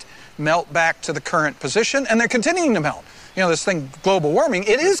own weight, melt back to the current position, and they're continuing to melt. You know, this thing, global warming,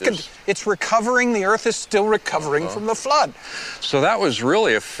 it's recovering, the Earth is still recovering from the flood. So that was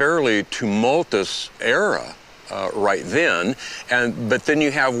really a fairly tumultuous era right then, but then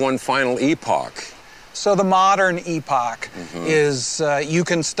you have one final epoch. So the modern epoch is, you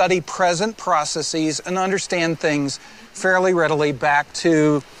can study present processes and understand things fairly readily back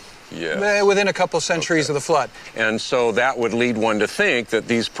to within a couple centuries of the flood. And so that would lead one to think that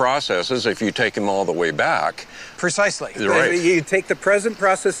these processes, if you take them all the way back... Precisely. Right. You take the present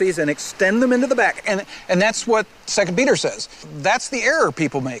processes and extend them into the back. And that's what 2 Peter says. That's the error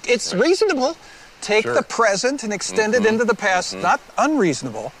people make. It's reasonable. Take the present and extend it into the past. Not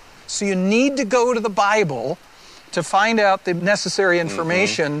unreasonable. So you need to go to the Bible to find out the necessary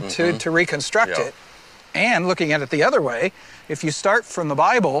information to reconstruct it. And looking at it the other way, if you start from the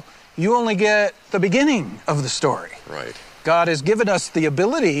Bible, you only get the beginning of the story. Right. God has given us the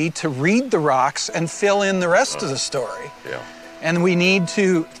ability to read the rocks and fill in the rest of the story. And we need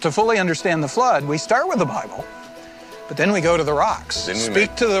to fully understand the flood, we start with the Bible, but then we go to the rocks.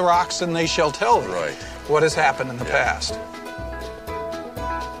 Speak to the rocks and they shall tell thee what has happened in the past.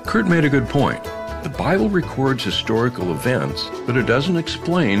 Kurt made a good point. The Bible records historical events, but it doesn't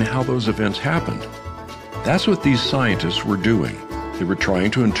explain how those events happened. That's what these scientists were doing. They were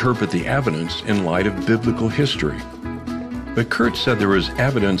trying to interpret the evidence in light of biblical history. But Kurt said there was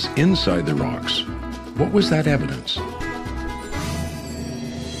evidence inside the rocks. What was that evidence?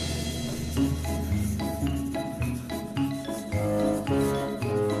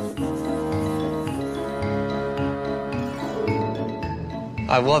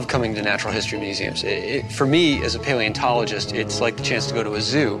 I love coming to natural history museums. For me, as a paleontologist, it's like the chance to go to a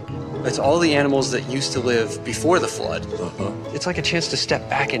zoo. It's all the animals that used to live before the flood. It's like a chance to step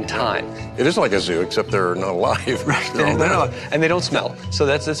back in time. It is like a zoo, except they're not alive. And they don't smell, so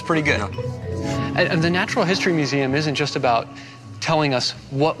that's pretty good. And the Natural History Museum isn't just about telling us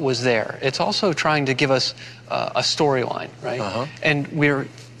what was there. It's also trying to give us a storyline, right? And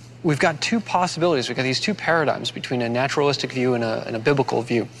we've got two possibilities. We've got these two paradigms between a naturalistic view and a biblical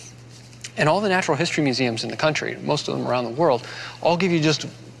view. And all the natural history museums in the country, most of them around the world, all give you just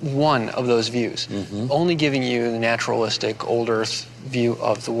one of those views, only giving you the naturalistic, old Earth view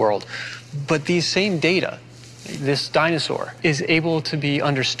of the world. But these same data, this dinosaur, is able to be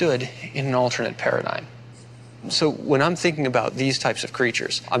understood in an alternate paradigm. So when I'm thinking about these types of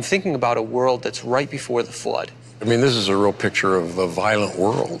creatures, I'm thinking about a world that's right before the flood. I mean, this is a real picture of a violent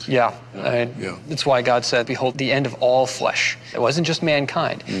world. That's why God said, behold, the end of all flesh. It wasn't just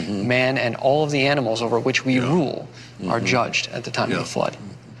mankind. Man and all of the animals over which we rule are judged at the time of the flood.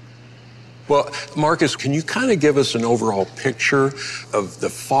 Well, Marcus, can you kind of give us an overall picture of the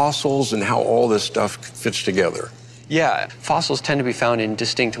fossils and how all this stuff fits together? Yeah, fossils tend to be found in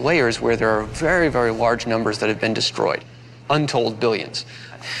distinct layers where there are very, very large numbers that have been destroyed, untold billions.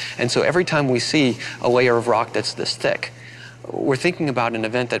 And so every time we see a layer of rock that's this thick, we're thinking about an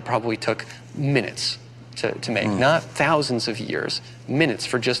event that probably took minutes to make, not thousands of years, minutes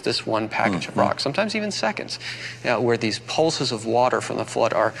for just this one package of rock, sometimes even seconds, where these pulses of water from the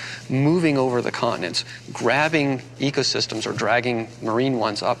flood are moving over the continents, grabbing ecosystems or dragging marine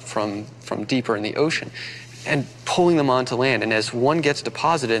ones up from deeper in the ocean and pulling them onto land. And as one gets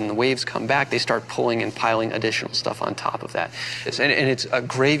deposited and the waves come back, they start pulling and piling additional stuff on top of that. And it's a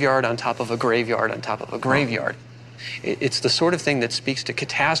graveyard on top of a graveyard on top of a graveyard. It's the sort of thing that speaks to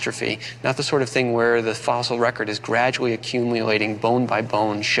catastrophe, not the sort of thing where the fossil record is gradually accumulating bone by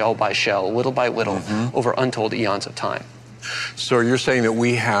bone, shell by shell, little by little, over untold eons of time. So you're saying that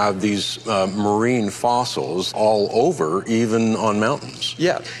we have these marine fossils all over, even on mountains?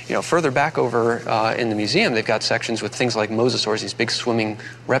 Yeah. You know, further back over in the museum, they've got sections with things like mosasaurs, these big swimming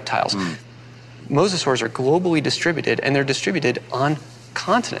reptiles. Mosasaurs are globally distributed, and they're distributed on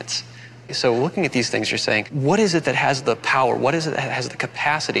continents. So looking at these things, you're saying, what is it that has the power? What is it that has the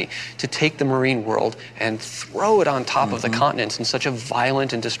capacity to take the marine world and throw it on top of the continents in such a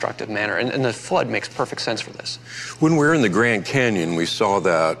violent and destructive manner? And the flood makes perfect sense for this. When we were in the Grand Canyon, we saw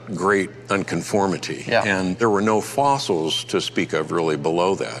that great unconformity. Yeah. And there were no fossils to speak of really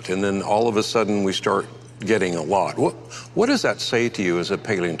below that. And then all of a sudden we start getting a lot. What does that say to you as a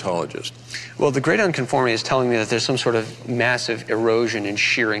paleontologist? Well, the great unconformity is telling me that there's some sort of massive erosion and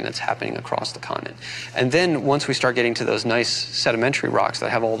shearing that's happening across the continent. And then once we start getting to those nice sedimentary rocks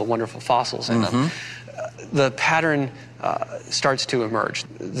that have all the wonderful fossils in them, the pattern starts to emerge.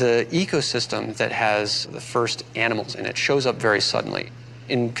 The ecosystem that has the first animals in it shows up very suddenly.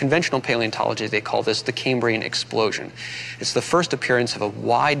 In conventional paleontology, they call this the Cambrian explosion. It's the first appearance of a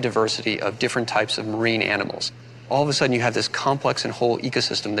wide diversity of different types of marine animals. All of a sudden, you have this complex and whole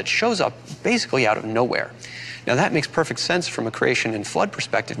ecosystem that shows up basically out of nowhere. Now, that makes perfect sense from a creation and flood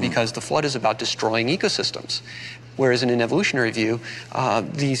perspective because the flood is about destroying ecosystems. Whereas in an evolutionary view,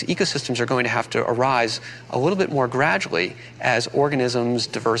 these ecosystems are going to have to arise a little bit more gradually as organisms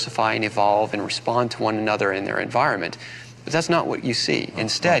diversify and evolve and respond to one another in their environment. But that's not what you see.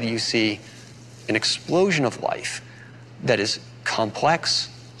 Instead, you see an explosion of life that is complex,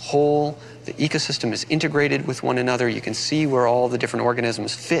 whole. The ecosystem is integrated with one another. You can see where all the different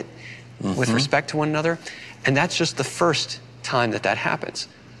organisms fit with respect to one another. And that's just the first time that that happens.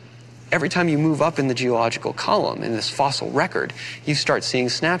 Every time you move up in the geological column, in this fossil record, you start seeing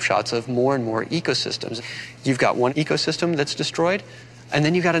snapshots of more and more ecosystems. You've got one ecosystem that's destroyed, and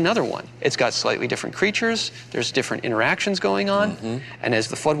then you've got another one. It's got slightly different creatures, there's different interactions going on, and as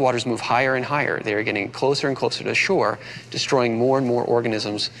the floodwaters move higher and higher, they're getting closer and closer to shore, destroying more and more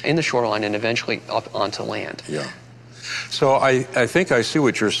organisms in the shoreline and eventually up onto land. Yeah. So I think I see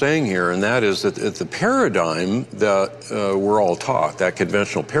what you're saying here, and that is that the paradigm that we're all taught, that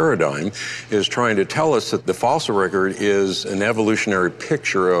conventional paradigm, is trying to tell us that the fossil record is an evolutionary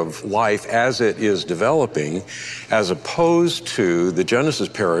picture of life as it is developing, as opposed to the Genesis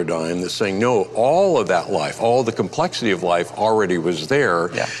paradigm that's saying, no, all of that life, all the complexity of life already was there,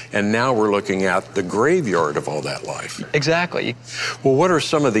 and now we're looking at the graveyard of all that life. Exactly. Well, what are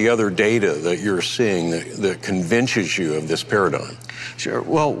some of the other data that you're seeing that convinces you of this paradigm? Sure.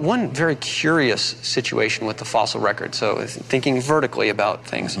 Well, one very curious situation with the fossil record, so thinking vertically about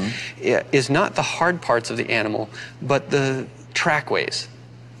things, is not the hard parts of the animal, but the trackways.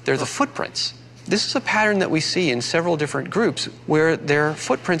 They're the footprints. This is a pattern that we see in several different groups where their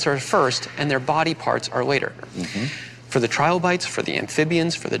footprints are first and their body parts are later. For the trilobites, for the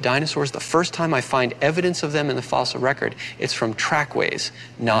amphibians, for the dinosaurs, the first time I find evidence of them in the fossil record, it's from trackways,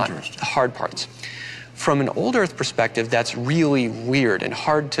 not the hard parts. From an old Earth perspective, that's really weird and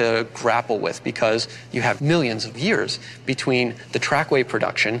hard to grapple with because you have millions of years between the trackway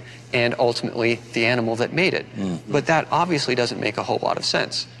production and ultimately the animal that made it. But that obviously doesn't make a whole lot of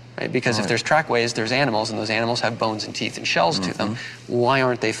sense, right? Because if there's trackways, there's animals, and those animals have bones and teeth and shells to them. Why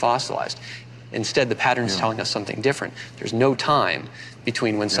aren't they fossilized? Instead, the pattern is telling us something different. There's no time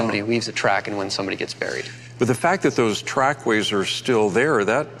between when somebody leaves a track and when somebody gets buried. But the fact that those trackways are still there,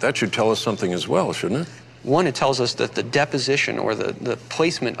 that should tell us something as well, shouldn't it? One, it tells us that the deposition or the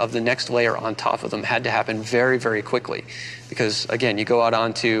placement of the next layer on top of them had to happen very, very quickly. Because, again, you go out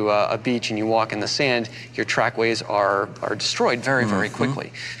onto a beach and you walk in the sand, your trackways are destroyed very, very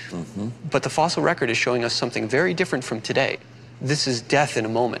quickly. But the fossil record is showing us something very different from today. This is death in a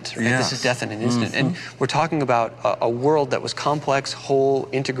moment, right? This is death in an instant. And we're talking about a world that was complex, whole,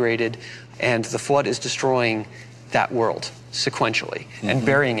 integrated, and the flood is destroying that world sequentially and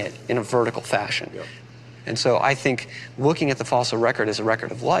burying it in a vertical fashion. And so I think looking at the fossil record as a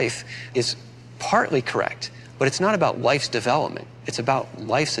record of life is partly correct, but it's not about life's development. It's about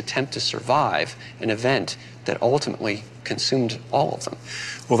life's attempt to survive an event that ultimately consumed all of them.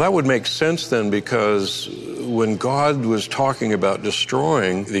 Well, that would make sense then, because when God was talking about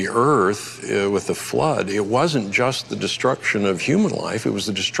destroying the earth with the flood, it wasn't just the destruction of human life, it was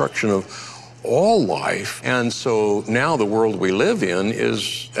the destruction of all life. And so now the world we live in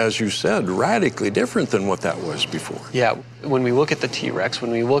is, as you said, radically different than what that was before. Yeah, when we look at the T-Rex,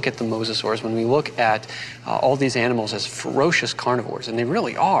 when we look at the mosasaurs, when we look at all these animals as ferocious carnivores, and they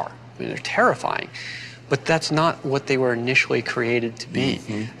really are, I mean, they're terrifying, but that's not what they were initially created to be.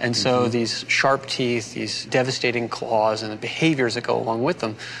 And so these sharp teeth, these devastating claws, and the behaviors that go along with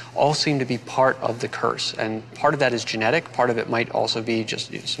them all seem to be part of the curse. And part of that is genetic, part of it might also be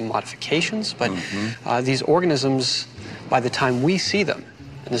just some modifications, but these organisms, by the time we see them,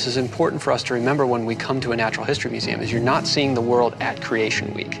 and this is important for us to remember when we come to a natural history museum, is you're not seeing the world at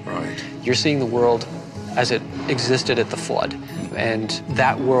creation week. You're seeing the world as it existed at the flood. And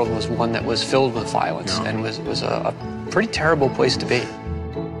that world was one that was filled with violence and was a pretty terrible place to be.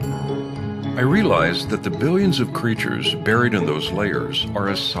 I realized that the billions of creatures buried in those layers are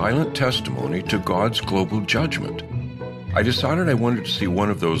a silent testimony to God's global judgment. I decided I wanted to see one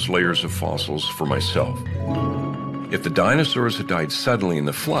of those layers of fossils for myself. If the dinosaurs had died suddenly in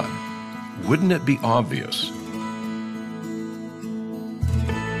the flood, wouldn't it be obvious?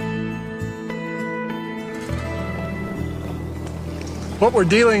 What we're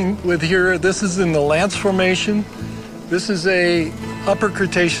dealing with here, this is in the Lance Formation. This is a Upper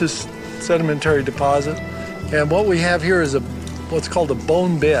Cretaceous sedimentary deposit. And what we have here is what's called a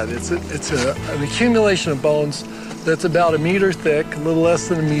bone bed. It's an accumulation of bones that's about 1 meter thick, a little less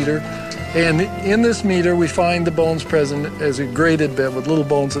than 1 meter. And in this meter, we find the bones present as a graded bed with little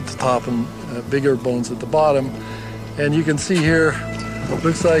bones at the top and bigger bones at the bottom. And you can see here,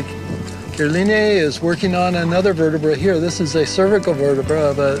 looks like Kerline is working on another vertebra here. This is a cervical vertebra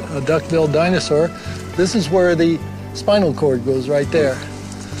of a duck-billed dinosaur. This is where the spinal cord goes, right there.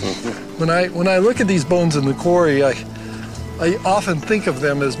 When I look at these bones in the quarry, I often think of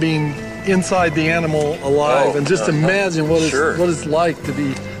them as being inside the animal alive, and just imagine what it's like to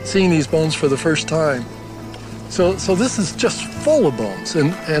be seeing these bones for the first time. So this is just full of bones,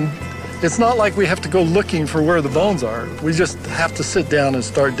 and it's not like we have to go looking for where the bones are. We just have to sit down and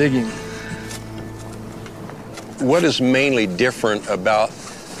start digging. What is mainly different about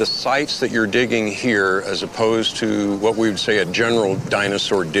the sites that you're digging here as opposed to what we would say a general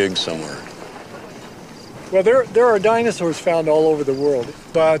dinosaur dig somewhere? Well, there are dinosaurs found all over the world,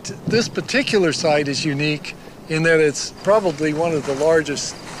 but this particular site is unique in that it's probably one of the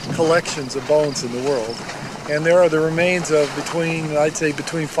largest collections of bones in the world. And there are the remains of I'd say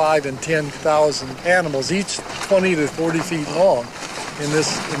between 5,000 and 10,000 animals, each 20 to 40 feet long in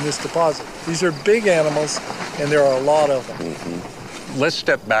this deposit. These are big animals, and there are a lot of them. Mm-hmm. Let's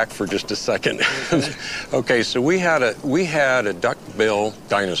step back for just a second. Okay, so we had a duck-bill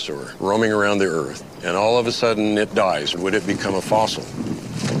dinosaur roaming around the Earth, and all of a sudden it dies. Would it become a fossil?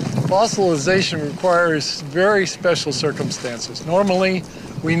 Fossilization requires very special circumstances. Normally,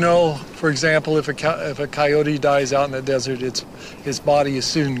 we know, for example, if a coyote dies out in the desert, its body is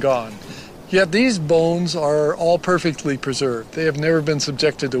soon gone. Yet these bones are all perfectly preserved. They have never been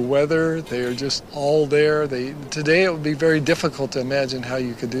subjected to weather. They are just all there. Today it would be very difficult to imagine how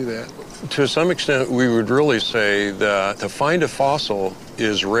you could do that. To some extent, we would really say that to find a fossil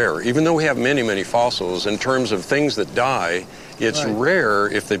is rare. Even though we have many, many fossils, in terms of things that die, it's rare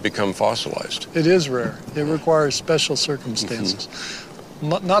if they become fossilized. It is rare. It requires special circumstances,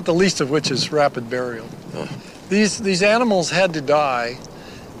 not the least of which is rapid burial. These animals had to die,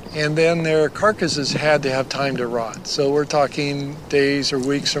 and then their carcasses had to have time to rot. So we're talking days or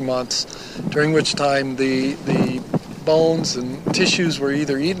weeks or months, during which time the bones and tissues were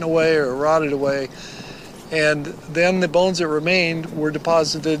either eaten away or rotted away. And then the bones that remained were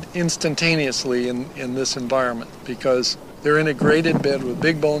deposited instantaneously in this environment, because they're in a graded bed with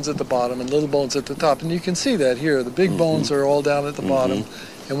big bones at the bottom and little bones at the top. And you can see that here. The big bones are all down at the bottom.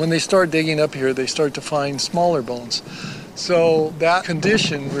 And when they start digging up here, they start to find smaller bones. So that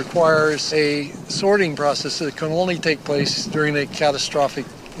condition requires a sorting process that can only take place during a catastrophic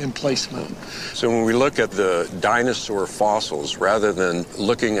emplacement. So when we look at the dinosaur fossils, rather than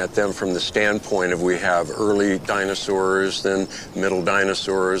looking at them from the standpoint of we have early dinosaurs, then middle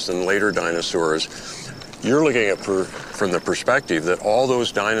dinosaurs, and later dinosaurs, you're looking at from the perspective that all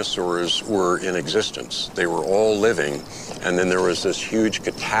those dinosaurs were in existence. They were all living, and then there was this huge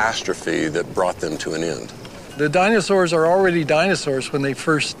catastrophe that brought them to an end. The dinosaurs are already dinosaurs when they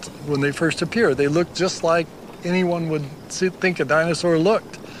first appear. They look just like anyone would think a dinosaur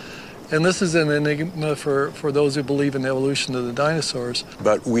looked. And this is an enigma for those who believe in the evolution of the dinosaurs.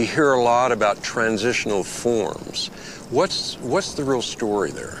 But we hear a lot about transitional forms. What's the real story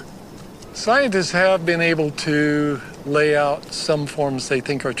there? Scientists have been able to lay out some forms they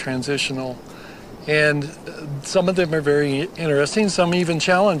think are transitional. And some of them are very interesting, some even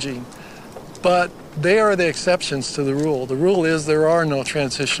challenging. But they are the exceptions to the rule. The rule is there are no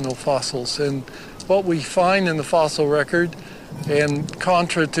transitional fossils. And what we find in the fossil record, and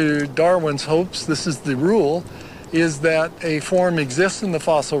contra to Darwin's hopes, this is the rule, is that a form exists in the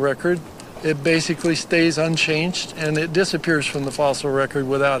fossil record, it basically stays unchanged, and it disappears from the fossil record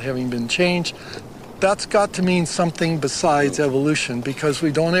without having been changed. That's got to mean something besides evolution, because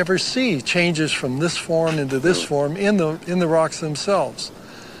we don't ever see changes from this form into this form in the rocks themselves.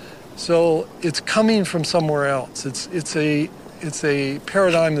 So it's coming from somewhere else. It's a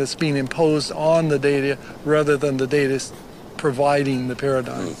paradigm that's being imposed on the data rather than the data providing the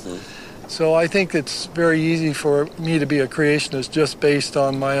paradigm. So I think it's very easy for me to be a creationist just based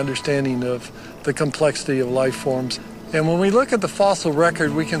on my understanding of the complexity of life forms. And when we look at the fossil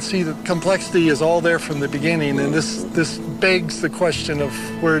record, we can see that complexity is all there from the beginning, and this begs the question of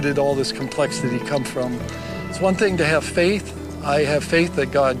where did all this complexity come from? It's one thing to have faith. I have faith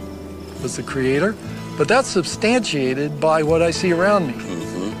that God was the creator, but that's substantiated by what I see around me.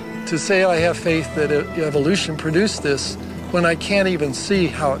 To say I have faith that evolution produced this when I can't even see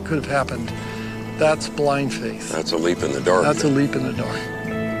how it could have happened, that's blind faith. That's a leap in the dark. That's a leap in the dark.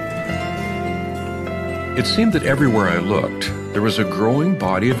 It seemed that everywhere I looked, there was a growing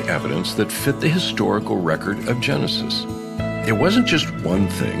body of evidence that fit the historical record of Genesis. It wasn't just one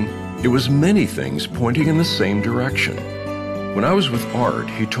thing, it was many things pointing in the same direction. When I was with Art,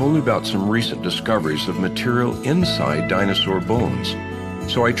 he told me about some recent discoveries of material inside dinosaur bones.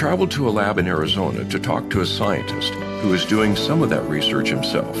 So I traveled to a lab in Arizona to talk to a scientist who is doing some of that research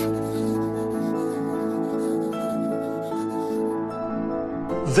himself.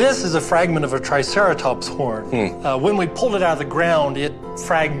 This is a fragment of a Triceratops horn. When we pulled it out of the ground, it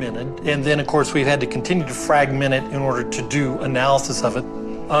fragmented, and then, of course, we've had to continue to fragment it in order to do analysis of it.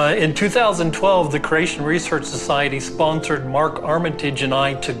 In 2012, the Creation Research Society sponsored Mark Armitage and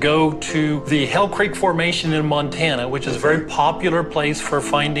I to go to the Hell Creek Formation in Montana, which is a very popular place for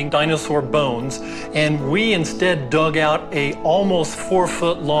finding dinosaur bones, and we instead dug out a almost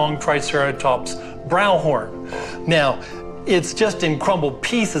 4-foot-long Triceratops brow horn. Now, it's just in crumbled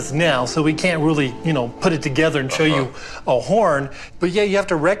pieces now, so we can't really, put it together and show you a horn. But yeah, you have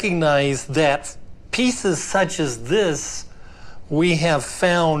to recognize that pieces such as this, we have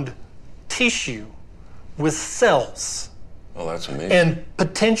found tissue with cells. Oh, that's amazing. And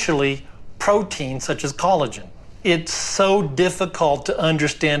potentially proteins such as collagen. It's so difficult to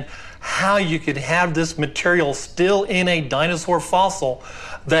understand how you could have this material still in a dinosaur fossil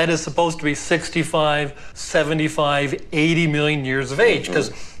that is supposed to be 65, 75, 80 million years of age,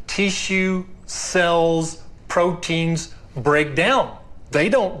 because tissue, cells, proteins break down.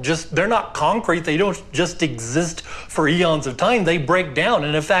 They're not concrete, they don't just exist for eons of time, they break down.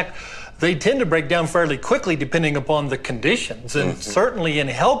 And in fact, they tend to break down fairly quickly depending upon the conditions. And certainly in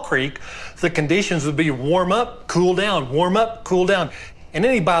Hell Creek, the conditions would be warm up, cool down, warm up, cool down. And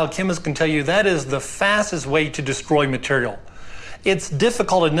any biochemist can tell you that is the fastest way to destroy material. It's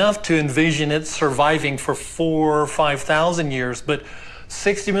difficult enough to envision it surviving for 4,000 or 5,000 years, but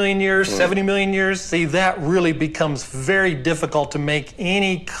 60 million years, 70 million years, see, that really becomes very difficult to make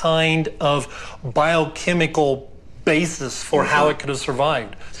any kind of biochemical basis for how it could have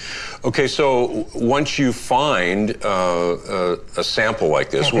survived. Okay, so once you find a sample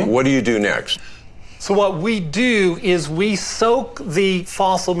like this, what do you do next? So what we do is we soak the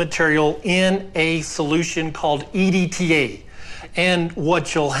fossil material in a solution called EDTA. And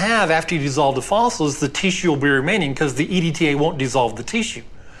what you'll have after you dissolve the fossil is the tissue will be remaining because the EDTA won't dissolve the tissue.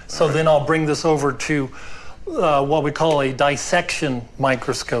 So then I'll bring this over to what we call a dissection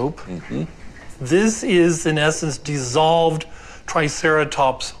microscope. This is, in essence, dissolved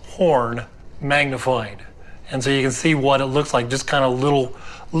Triceratops horn magnified. And so you can see what it looks like, just kind of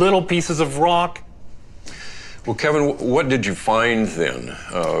little pieces of rock. Well, Kevin, what did you find then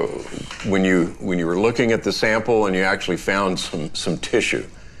when you were looking at the sample and you actually found some tissue?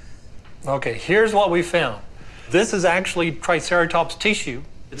 Okay, here's what we found. This is actually Triceratops tissue.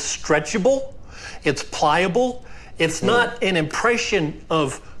 It's stretchable, it's pliable, it's not an impression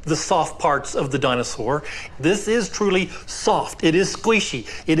of the soft parts of the dinosaur. This is truly soft, it is squishy,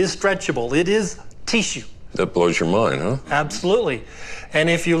 it is stretchable, it is tissue. That blows your mind, huh? Absolutely. And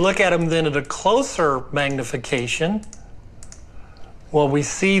if you look at them then at a closer magnification, what we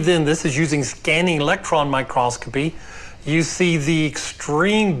see then, this is using scanning electron microscopy, you see the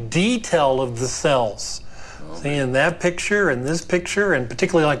extreme detail of the cells. See, in that picture, and this picture, and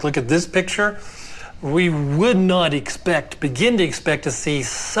particularly look at this picture, we would not begin to expect to see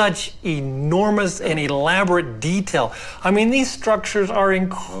such enormous and elaborate detail. I mean, these structures are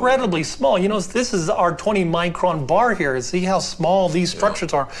incredibly small. This is our 20 micron bar here. See how small these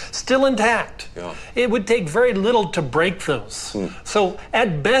structures are, still intact. It would take very little to break those. So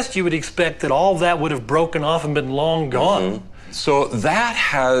at best, you would expect that all that would have broken off and been long gone. So that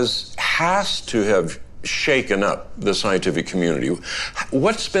has to have shaken up the scientific community.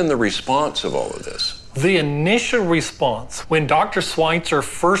 What's been the response of all of this? The initial response, when Dr. Schweitzer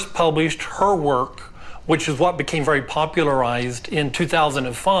first published her work, which is what became very popularized in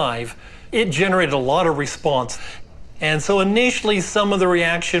 2005, it generated a lot of response. And so initially, some of the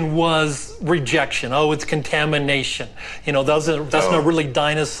reaction was rejection. Oh, it's contamination. That's not really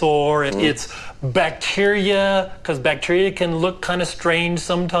dinosaur. It's bacteria, because bacteria can look kind of strange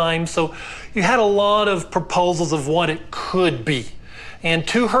sometimes. So you had a lot of proposals of what it could be. And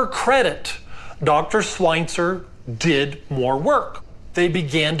to her credit, Dr. Schweitzer did more work. They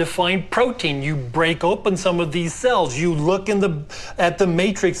began to find protein. You break open some of these cells. You look at the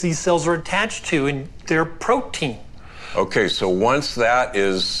matrix these cells are attached to, and they're protein. Okay, so once that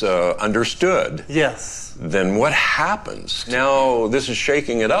is understood, yes, then what happens? Now this is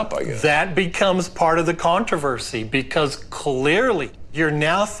shaking it up, I guess. That becomes part of the controversy, because clearly you're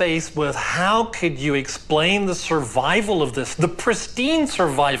now faced with how could you explain the survival of this, the pristine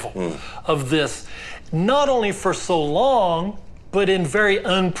survival of this, not only for so long, but in very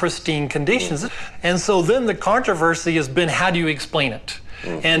unpristine conditions. And so then the controversy has been, how do you explain it?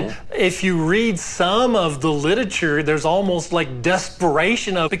 And if you read some of the literature, there's almost like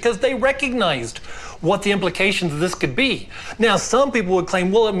desperation because they recognized what the implications of this could be. Now, some people would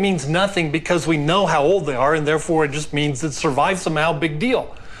claim, well, it means nothing because we know how old they are, and therefore it just means it survived somehow, big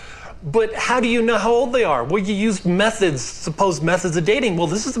deal. But how do you know how old they are? Well, you use methods, supposed methods of dating. Well,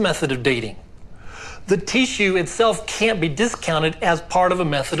 this is a method of dating. The tissue itself can't be discounted as part of a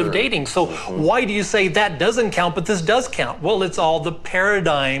method of dating. So why do you say that doesn't count, but this does count? Well, it's all the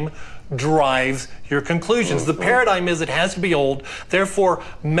paradigm drives your conclusions. The paradigm is it has to be old. Therefore,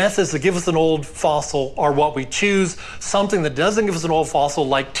 methods that give us an old fossil are what we choose. Something that doesn't give us an old fossil,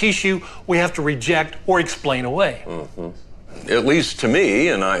 like tissue, we have to reject or explain away. At least to me,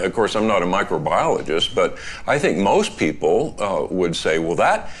 and of course I'm not a microbiologist, but I think most people would say, well,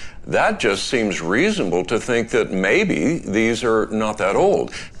 that just seems reasonable to think that maybe these are not that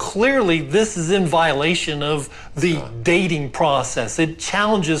old. Clearly, this is in violation of the dating process. It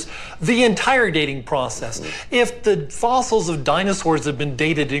challenges the entire dating process. If the fossils of dinosaurs have been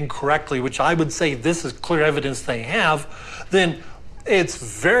dated incorrectly, which I would say this is clear evidence they have, then it's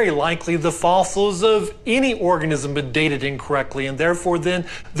very likely the fossils of any organism have been dated incorrectly, and therefore then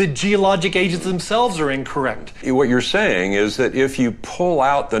the geologic ages themselves are incorrect. What you're saying is that if you pull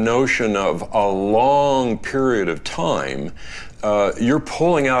out the notion of a long period of time, you're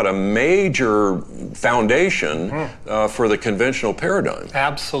pulling out a major foundation for the conventional paradigm.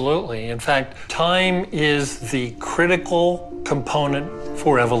 Absolutely. In fact, time is the critical component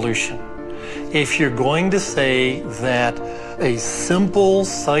for evolution. If you're going to say that a simple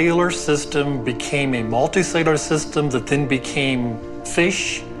cellular system became a multicellular system that then became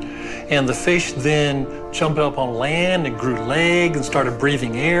fish, and the fish then jumped up on land and grew legs and started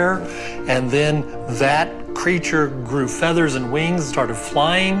breathing air, and then that creature grew feathers and wings and started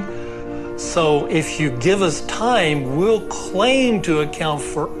flying. So if you give us time, we'll claim to account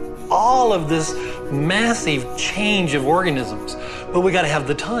for all of this massive change of organisms, but we got to have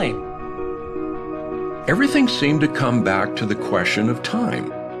the time. Everything seemed to come back to the question of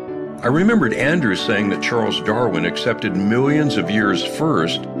time. I remembered Andrew saying that Charles Darwin accepted millions of years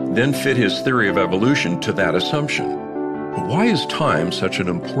first, then fit his theory of evolution to that assumption. But why is time such an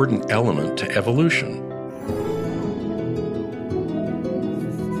important element to evolution?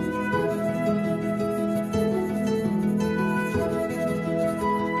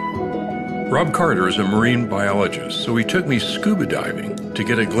 Rob Carter is a marine biologist, so he took me scuba diving to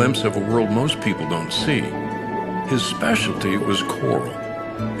get a glimpse of a world most people don't see. His specialty was coral,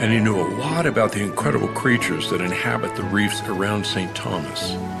 and he knew a lot about the incredible creatures that inhabit the reefs around St.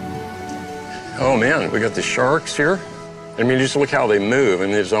 Thomas. Oh man, we got the sharks here. I mean, just look how they move. I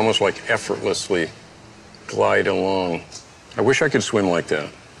mean, it's almost like effortlessly glide along. I wish I could swim like that.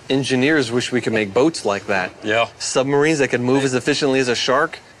 Engineers wish we could make boats like that. Yeah. Submarines that could move as efficiently as a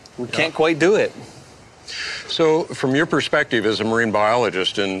shark. We can't quite do it. So from your perspective as a marine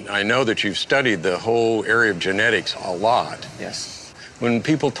biologist, and I know that you've studied the whole area of genetics a lot. Yes. When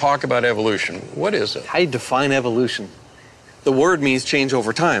people talk about evolution, what is it? How do you define evolution? The word means change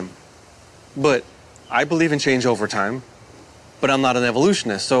over time. But I believe in change over time, but I'm not an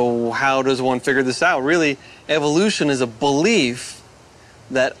evolutionist. So how does one figure this out? Really, evolution is a belief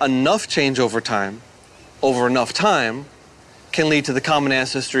that enough change over time, over enough time, can lead to the common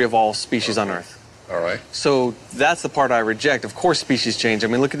ancestry of all species on Earth. All right. So that's the part I reject. Of course species change. I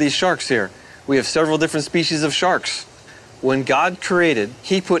mean, look at these sharks here. We have several different species of sharks. When God created,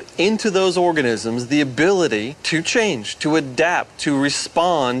 He put into those organisms the ability to change, to adapt, to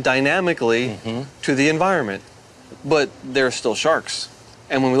respond dynamically to the environment. But they're still sharks.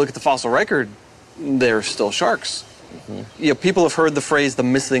 And when we look at the fossil record, they're still sharks. You know, people have heard the phrase the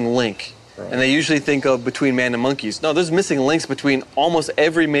missing link. And they usually think of between man and monkeys. No, there's missing links between almost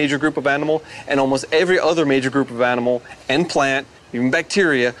every major group of animal and almost every other major group of animal and plant, even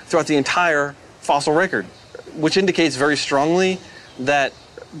bacteria, throughout the entire fossil record, which indicates very strongly that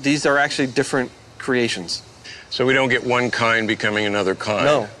these are actually different creations. So we don't get one kind becoming another kind.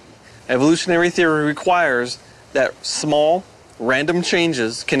 No. Evolutionary theory requires that small, random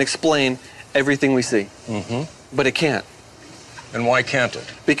changes can explain everything we see. But it can't. And why can't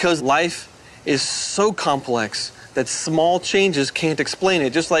it? Because life is so complex that small changes can't explain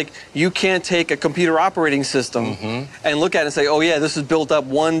it. Just like you can't take a computer operating system and look at it and say, oh yeah, this is built up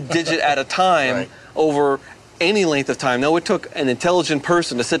one digit at a time over any length of time. No, it took an intelligent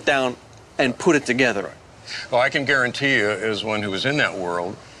person to sit down and put it together. Well, I can guarantee you, as one who was in that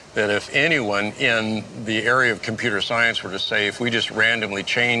world, that if anyone in the area of computer science were to say, if we just randomly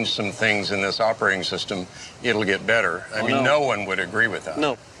change some things in this operating system, it'll get better. I mean, no one would agree with that.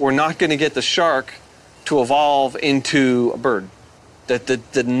 No, we're not going to get the shark to evolve into a bird. That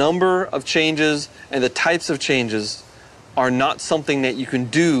the number of changes and the types of changes are not something that you can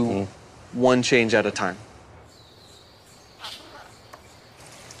do one change at a time.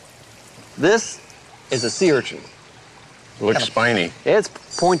 This is a sea urchin. It looks spiny. Yeah, it's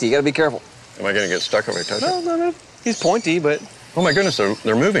pointy. You got to be careful. Am I going to get stuck if I touch it? No. He's pointy, but... Oh my goodness,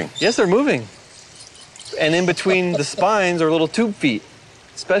 they're moving. Yes, they're moving. And in between the spines are little tube feet,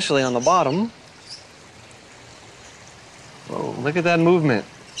 especially on the bottom. Oh, look at that movement.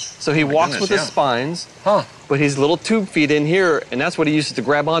 So he walks with his spines, but he's little tube feet in here, and that's what he uses to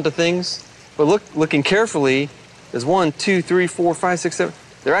grab onto things. But looking carefully, there's 1, 2, 3, 4, 5, 6, 7.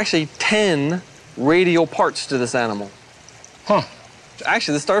 There are actually 10 radial parts to this animal.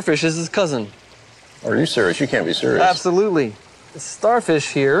 Actually, the starfish is his cousin. Are you serious? You can't be serious. Absolutely. The starfish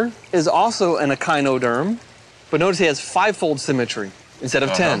here is also an echinoderm, but notice he has 5-fold symmetry instead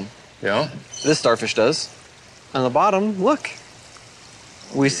of 10. Yeah? This starfish does. On the bottom, look.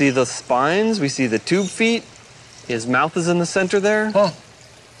 We see the spines, we see the tube feet. His mouth is in the center there.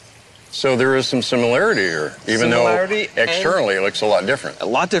 So there is some similarity here, even though externally it looks a lot different. A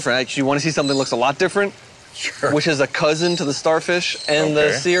lot different. Actually, you want to see something that looks a lot different? Sure. Which is a cousin to the starfish and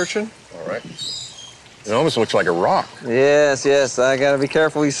the sea urchin? All right. It almost looks like a rock. Yes. I gotta be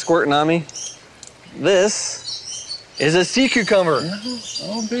careful. He's squirting on me. This is a sea cucumber.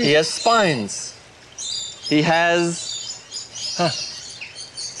 He has spines. He has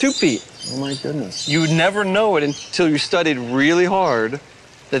tube feet. Oh my goodness. You would never know it until you studied really hard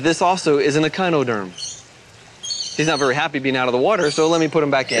that this also is an echinoderm. He's not very happy being out of the water, so let me put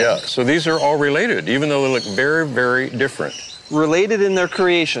him back in. Yeah, so these are all related, even though they look very, very different. Related in their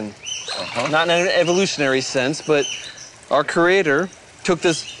creation. Not in an evolutionary sense, but our creator took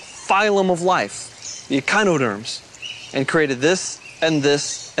this phylum of life, the echinoderms, and created this and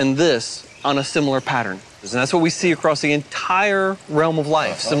this and this on a similar pattern. And that's what we see across the entire realm of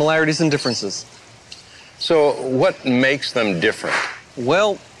life, similarities and differences. So what makes them different?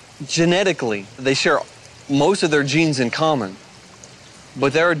 Well, genetically, they share most of their genes in common,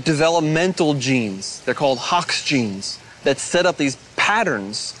 but there are developmental genes, they're called Hox genes, that set up these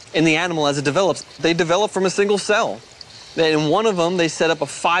patterns in the animal as it develops. They develop from a single cell. In one of them, they set up a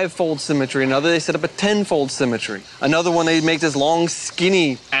 5-fold symmetry. Another, they set up a 10-fold symmetry. Another one, they make this long,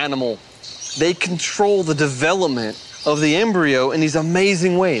 skinny animal. They control the development of the embryo in these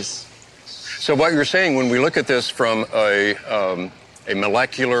amazing ways. So what you're saying, when we look at this from a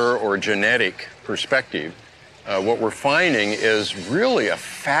molecular or genetic perspective, what we're finding is really a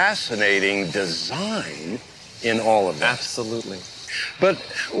fascinating design in all of that. Absolutely. But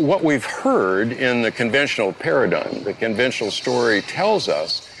what we've heard in the conventional paradigm, the conventional story tells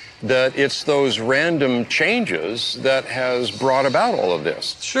us that it's those random changes that has brought about all of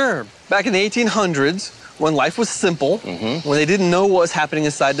this. Sure. Back in the 1800s, when life was simple, when they didn't know what was happening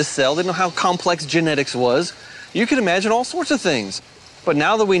inside the cell, didn't know how complex genetics was, you could imagine all sorts of things. But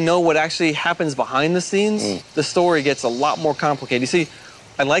now that we know what actually happens behind the scenes, the story gets a lot more complicated. You see,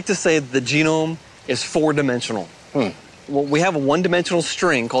 I like to say the genome is 4-dimensional. Well, we have a 1-dimensional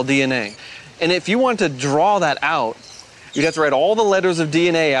string called DNA. And if you want to draw that out, you'd have to write all the letters of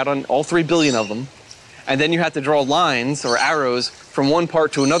DNA out on all 3 billion of them. And then you have to draw lines or arrows from one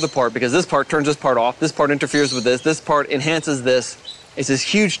part to another part, because this part turns this part off, this part interferes with this part enhances this. It's this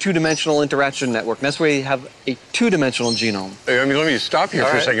huge 2-dimensional interaction network. And that's where you have a 2-dimensional genome. I mean, let me stop here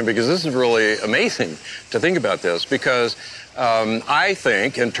for a second, because this is really amazing to think about this, because I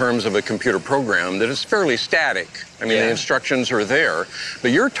think in terms of a computer program that it's fairly static. I mean, the instructions are there,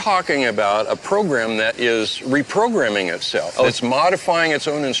 but you're talking about a program that is reprogramming itself. It's modifying its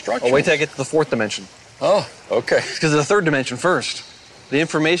own instructions. Oh, wait till I get to the 4th dimension. Oh, okay. It's because of the 3rd dimension first. The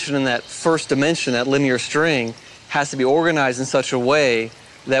information in that 1st dimension, that linear string, has to be organized in such a way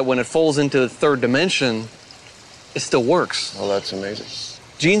that when it falls into the 3rd dimension, it still works. Oh, that's amazing.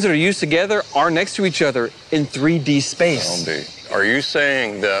 Genes that are used together are next to each other in 3D space. Are you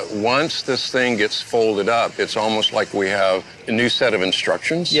saying that once this thing gets folded up, it's almost like we have a new set of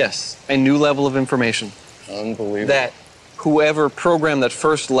instructions? Yes, a new level of information. Unbelievable. That whoever programmed that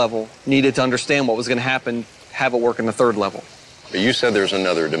first level needed to understand what was going to happen, have it work in the third level. But you said there's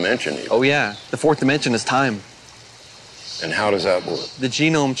another dimension even. Oh yeah, the fourth dimension is time. And how does that work? The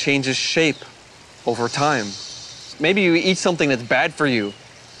genome changes shape over time. Maybe you eat something that's bad for you,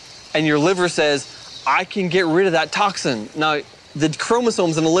 and your liver says, I can get rid of that toxin. Now, the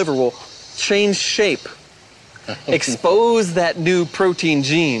chromosomes in the liver will change shape, expose that new protein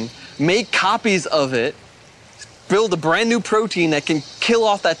gene, make copies of it, build a brand new protein that can kill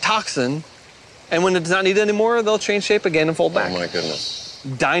off that toxin, and when it's not needed anymore, they'll change shape again and fold back. Oh my goodness.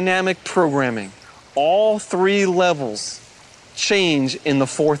 Dynamic programming. All three levels change in the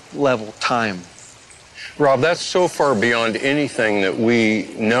fourth level, time. Rob, that's so far beyond anything that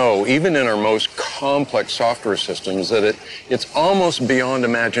we know, even in our most complex software systems, that it's almost beyond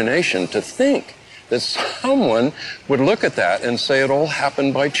imagination to think that someone would look at that and say it all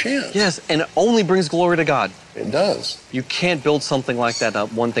happened by chance. Yes, and it only brings glory to God. It does. You can't build something like that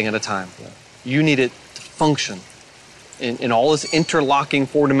up one thing at a time. You need it to function. In all this interlocking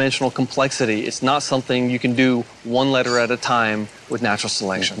four-dimensional complexity, it's not something you can do one letter at a time with natural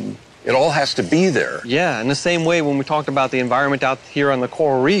selection. Mm-hmm. It all has to be there. Yeah, in the same way when we talked about the environment out here on the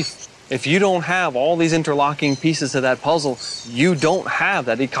coral reef, if you don't have all these interlocking pieces of that puzzle, you don't have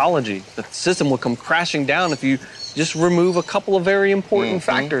that ecology. The system will come crashing down if you just remove a couple of very important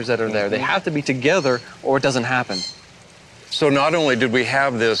factors that are there. They have to be together or it doesn't happen. So not only did we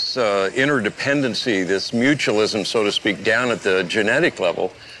have this interdependency, this mutualism, so to speak, down at the genetic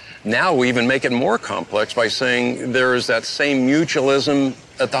level, now we even make it more complex by saying there is that same mutualism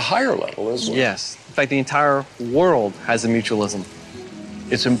at the higher level as well. Yes. In fact, the entire world has a mutualism.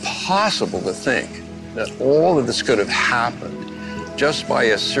 It's impossible to think that all of this could have happened just by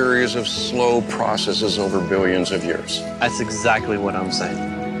a series of slow processes over billions of years. That's exactly what I'm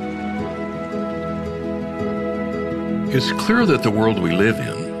saying. It's clear that the world we live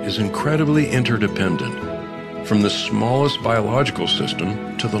in is incredibly interdependent, from the smallest biological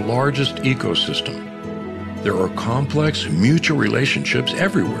system to the largest ecosystem. There are complex mutual relationships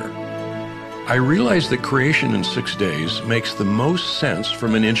everywhere. I realize that creation in 6 days makes the most sense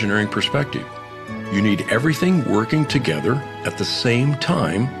from an engineering perspective. You need everything working together at the same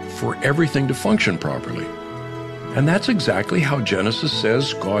time for everything to function properly. And that's exactly how Genesis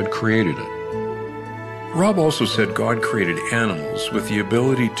says God created it. Rob also said God created animals with the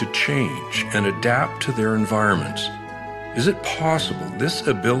ability to change and adapt to their environments. Is it possible this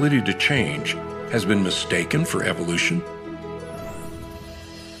ability to change has been mistaken for evolution?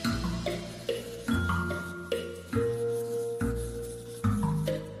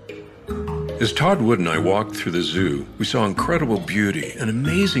 As Todd Wood and I walked through the zoo, we saw incredible beauty and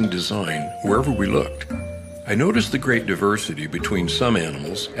amazing design wherever we looked. I noticed the great diversity between some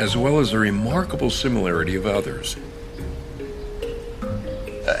animals as well as the remarkable similarity of others.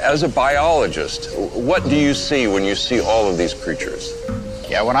 As a biologist, what do you see when you see all of these creatures?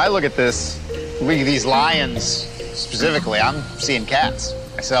 Yeah, when I look at this, look at these lions specifically, I'm seeing cats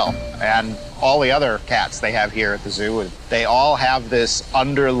myself. And all the other cats they have here at the zoo, they all have this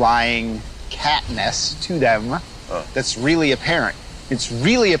underlying catness to them that's really apparent. It's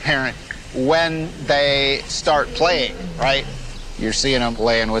really apparent when they start playing, right? You're seeing them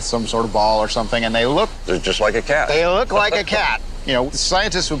playing with some sort of ball or something, and they're just like a cat. They look like a cat. You know,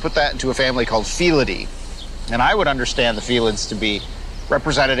 scientists would put that into a family called Felidae. And I would understand the felids to be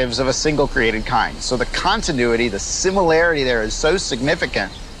representatives of a single created kind. So the continuity, the similarity there is so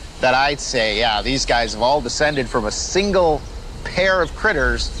significant that I'd say, yeah, these guys have all descended from a single pair of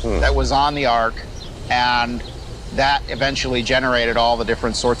critters that was on the ark, and that eventually generated all the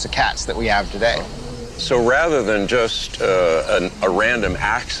different sorts of cats that we have today. So rather than just a random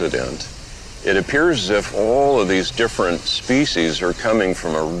accident, it appears as if all of these different species are coming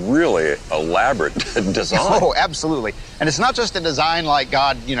from a really elaborate design. Oh, absolutely. And it's not just a design like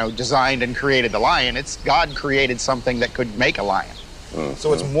God, designed and created the lion. It's God created something that could make a lion. Mm-hmm.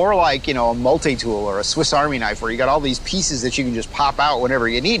 So it's more like, a multi-tool or a Swiss Army knife where you got all these pieces that you can just pop out whenever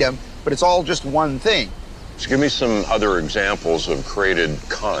you need them, but it's all just one thing. So give me some other examples of created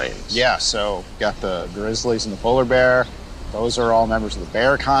kinds. Yeah, so you've got the grizzlies and the polar bear. Those are all members of the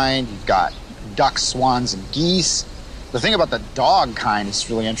bear kind. You've got ducks, swans, and geese. The thing about the dog kind is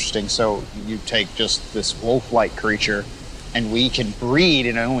really interesting. So you take just this wolf-like creature, and we can breed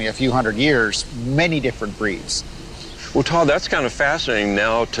in only a few hundred years many different breeds. Well, Todd, that's kind of fascinating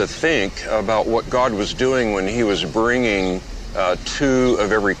now to think about what God was doing when he was bringing two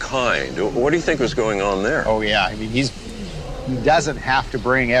of every kind. What do you think was going on there? Oh, yeah. I mean, he's he doesn't have to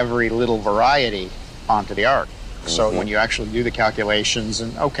bring every little variety onto the ark. So when you actually do the calculations,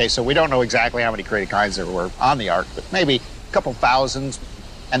 and okay, so we don't know exactly how many created kinds there were on the ark, but maybe a couple thousand,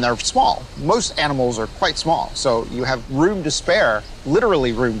 and they're small. Most animals are quite small, so you have room to spare,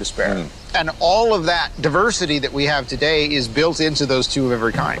 literally room to spare. And all of that diversity that we have today is built into those two of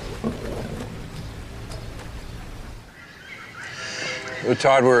every kind. Well,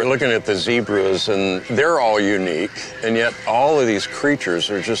 Todd, we're looking at the zebras, and they're all unique, and yet all of these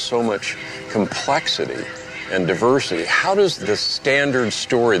creatures are just so much complexity and diversity. How does the standard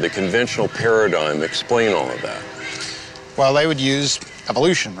story, the conventional paradigm, explain all of that? Well, they would use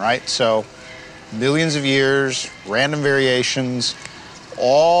evolution, right? So millions of years, random variations,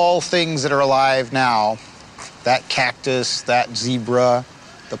 all things that are alive now, that cactus, that zebra,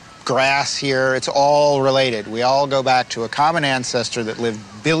 the grass here, it's all related. We all go back to a common ancestor that lived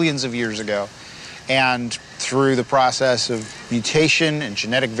billions of years ago. And through the process of mutation and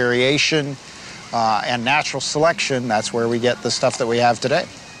genetic variation and natural selection, that's where we get the stuff that we have today.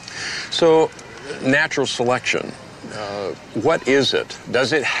 So, natural selection, what is it?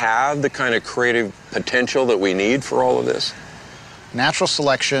 Does it have the kind of creative potential that we need for all of this? Natural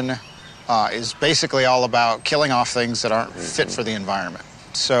selection is basically all about killing off things that aren't fit for the environment.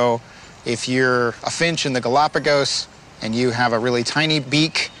 So if you're a finch in the Galapagos and you have a really tiny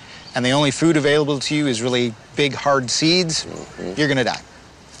beak and the only food available to you is really big, hard seeds, you're going to die.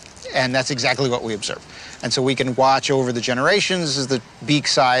 And that's exactly what we observe. And so we can watch over the generations as the beak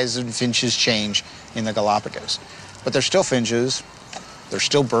size and finches change in the Galapagos. But they're still finches, they're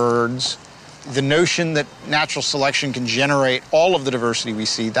still birds. The notion that natural selection can generate all of the diversity we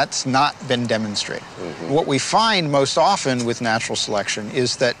see, that's not been demonstrated. What we find most often with natural selection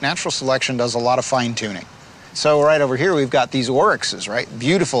is that natural selection does a lot of fine-tuning. So right over here, we've got these oryxes, right?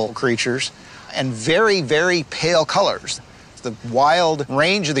 Beautiful creatures and very, very pale colors. The wild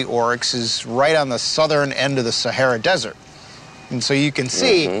range of the oryx is right on the southern end of the Sahara Desert. And so you can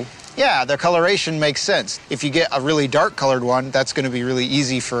see, yeah, their coloration makes sense. If you get a really dark colored one, that's going to be really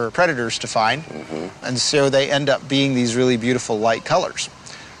easy for predators to find. And so they end up being these really beautiful light colors.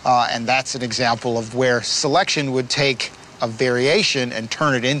 And that's an example of where selection would take a variation and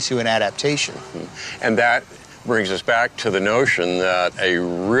turn it into an adaptation. And that brings us back to the notion that a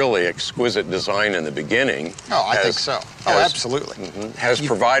really exquisite design in the beginning think so. Absolutely. Has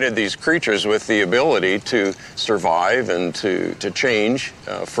provided these creatures with the ability to survive and to change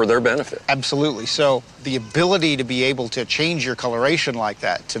for their benefit. Absolutely. So the ability to be able to change your coloration like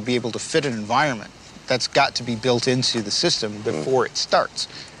that, to be able to fit an environment, that's got to be built into the system before it starts.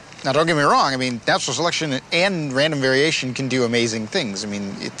 Now, don't get me wrong. I mean, natural selection and random variation can do amazing things. I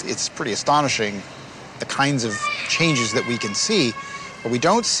mean, it's pretty astonishing the kinds of changes that we can see, but we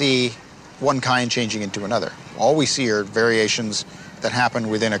don't see one kind changing into another. All we see are variations that happen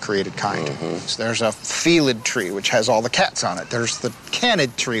within a created kind. So there's a felid tree, which has all the cats on it. There's the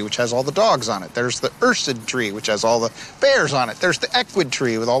canid tree, which has all the dogs on it. There's the ursid tree, which has all the bears on it. There's the equid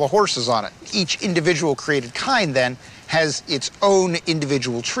tree with all the horses on it. Each individual created kind then has its own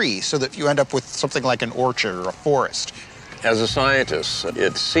individual tree, so that you end up with something like an orchard or a forest. As a scientist,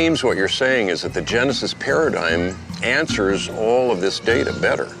 it seems what you're saying is that the Genesis paradigm answers all of this data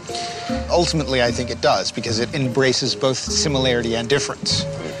better. Ultimately, I think it does, because it embraces both similarity and difference.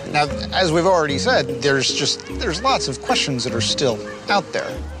 Now, as we've already said, there's lots of questions that are still out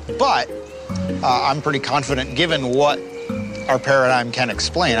there. But I'm pretty confident, given what our paradigm can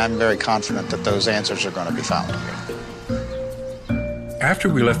explain, I'm very confident that those answers are going to be found. After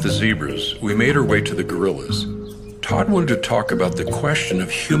we left the zebras, we made our way to the gorillas. Todd wanted to talk about the question of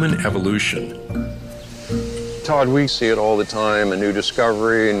human evolution. Todd, we see it all the time, a new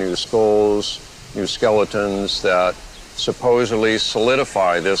discovery, new skulls, new skeletons that supposedly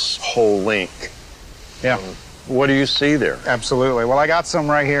solidify this whole link. Yeah. What do you see there? Absolutely. Well, I got some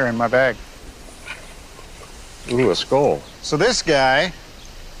right here in my bag. Ooh, a skull. So this guy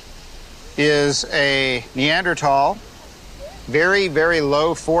is a Neanderthal, very, very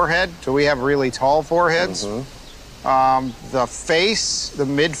low forehead. So we have really tall foreheads. The face, the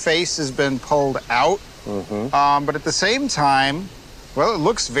mid face has been pulled out. But at the same time, well, it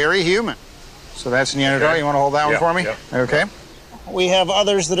looks very human. So that's Neanderthal. Okay. You want to hold that one for me? Okay. We have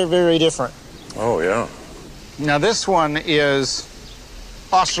others that are very different. Oh, yeah. Now this one is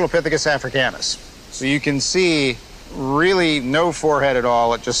Australopithecus africanus. So you can see really no forehead at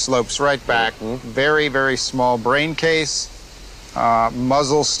all. It just slopes right back. Very, very small brain case.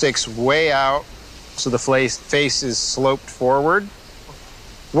 Muzzle sticks way out. So the face is sloped forward.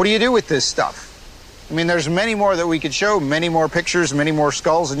 What do you do with this stuff? I mean, there's many more that we could show, many more pictures, many more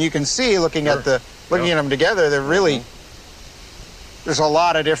skulls, and you can see, looking at them together, they're really There's a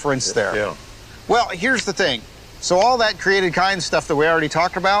lot of difference there. Yeah. Well, here's the thing. So all that created kind stuff that we already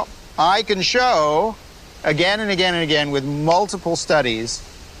talked about, I can show again and again and again with multiple studies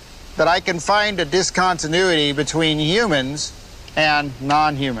that I can find a discontinuity between humans and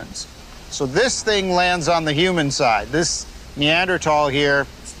non-humans. So this thing lands on the human side. This Neanderthal here,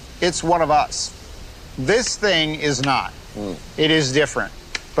 it's one of us. This thing is not. It is different.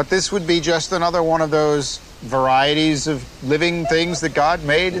 But this would be just another one of those varieties of living things that God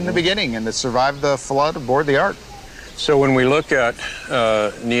made in the beginning and that survived the flood aboard the ark. So when we look at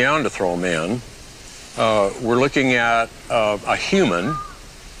Neanderthal man, we're looking at a human,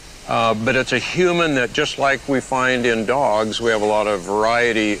 but it's a human that, just like we find in dogs, we have a lot of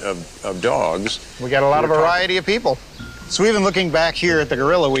variety of dogs. We got a lot of variety of people. So even looking back here at the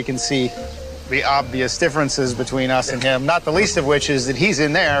gorilla, we can see the obvious differences between us and him, not the least of which is that he's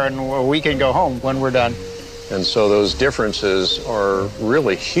in there and we can go home when we're done. And so those differences are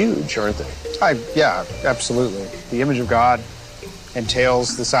really huge, aren't they? Yeah, absolutely. The image of God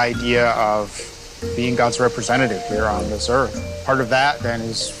entails this idea of being God's representative here on this earth. Part of that, then,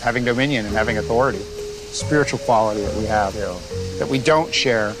 is having dominion and having authority. Spiritual quality that we have, that we don't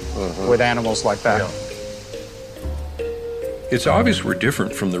share with animals like that. It's obvious we're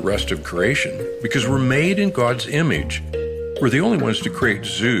different from the rest of creation because we're made in God's image. We're the only ones to create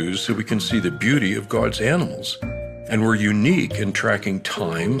zoos so we can see the beauty of God's animals. And we're unique in tracking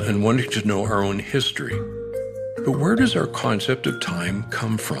time and wanting to know our own history. But where does our concept of time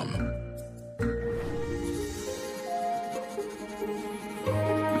come from?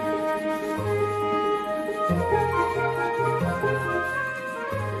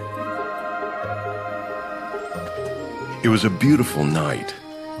 It was a beautiful night.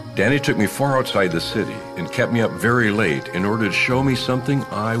 Danny took me far outside the city and kept me up very late in order to show me something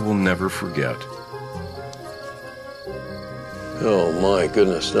I will never forget. Oh my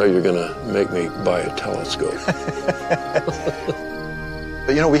goodness, now you're gonna make me buy a telescope.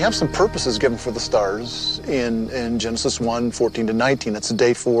 But you know, we have some purposes given for the stars in Genesis 1:14-19. That's the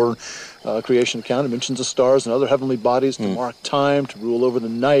day 4 creation account. It mentions the stars and other heavenly bodies to mark time, to rule over the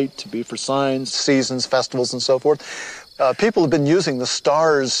night, to be for signs, seasons, festivals, and so forth. People have been using the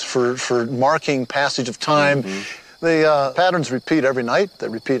stars for marking passage of time. The patterns repeat every night. They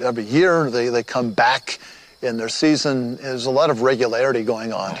repeat every year. They come back in their season. There's a lot of regularity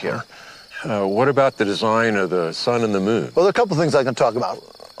going on here. What about the design of the sun and the moon? Well, there are a couple of things I can talk about.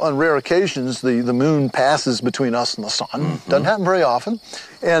 On rare occasions, the moon passes between us and the sun. Doesn't happen very often.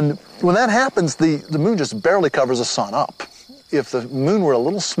 And when that happens, the moon just barely covers the sun up. If the moon were a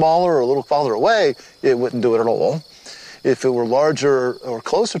little smaller or a little farther away, it wouldn't do it at all. If it were larger or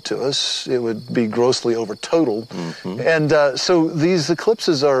closer to us, it would be grossly over total. And so these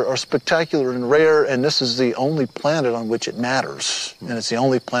eclipses are spectacular and rare, and this is the only planet on which it matters, and it's the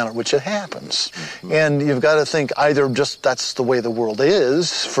only planet on which it happens. And you've got to think either just that's the way the world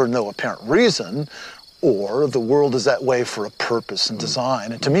is for no apparent reason, or the world is that way for a purpose and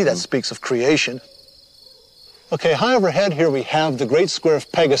design. And to me, that speaks of creation. Okay, high overhead here we have the Great Square of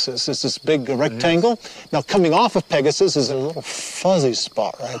Pegasus. It's this big rectangle. Now coming off of Pegasus is a little fuzzy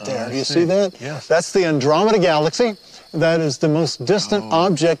spot right there. Do you see that? Yes. That's the Andromeda Galaxy. That is the most distant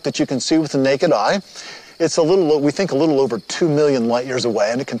object that you can see with the naked eye. It's a little, we think a little over 2 million light years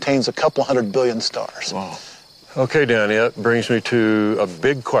away, and it contains a couple 100 billion stars. Wow. Okay, Danny, that brings me to a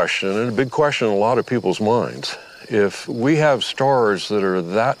big question, and a big question in a lot of people's minds. If we have stars that are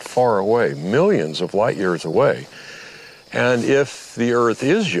that far away, millions of light years away, and if the Earth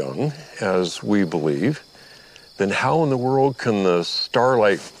is young, as we believe, then how in the world can the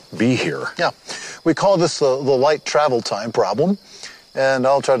starlight be here? Yeah, we call this the light travel time problem, and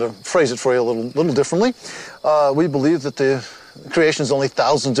I'll try to phrase it for you a little differently. We believe that the creation is only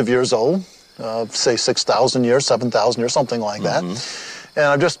thousands of years old, say 6,000 years, 7,000 years, something like that. And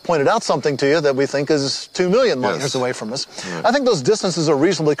I've just pointed out something to you that we think is 2 million light years away from us. I think those distances are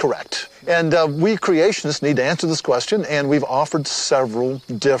reasonably correct. And we creationists need to answer this question, and we've offered several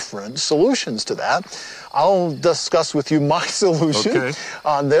different solutions to that. I'll discuss with you my solution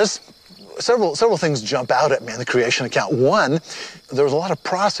on this. Several things jump out at me in the creation account. One, there was a lot of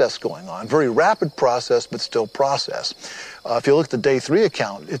process going on, very rapid process, but still process. If you look at the day 3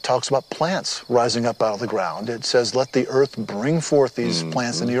 account, it talks about plants rising up out of the ground. It says, let the earth bring forth these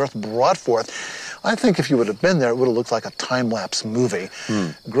plants, and the earth brought forth. I think if you would have been there, it would have looked like a time-lapse movie.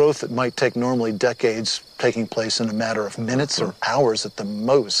 Growth that might take normally decades taking place in a matter of minutes or hours at the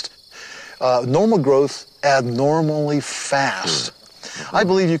most. Normal growth, abnormally fast. I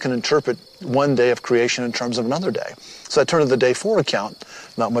believe you can interpret one day of creation in terms of another day. So I turn to the day 4 account.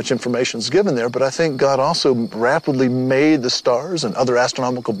 Not much information is given there, but I think God also rapidly made the stars and other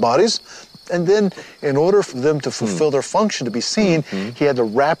astronomical bodies. And then in order for them to fulfill their function to be seen, he had to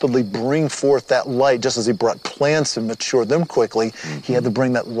rapidly bring forth that light, just as he brought plants and matured them quickly. He had to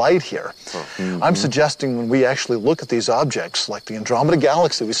bring that light here. I'm suggesting when we actually look at these objects, like the Andromeda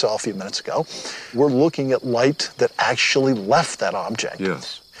Galaxy we saw a few minutes ago, we're looking at light that actually left that object.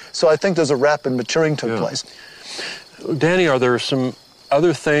 Yes. So I think there's a rapid maturing took place. Danny, are there some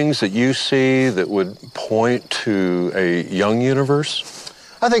other things that you see that would point to a young universe?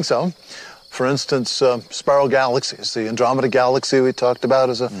 I think so. For instance, spiral galaxies. The Andromeda Galaxy we talked about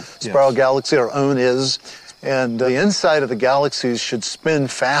is a spiral galaxy. Our own is. And the inside of the galaxies should spin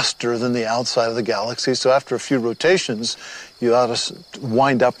faster than the outside of the galaxy. So after a few rotations, you ought to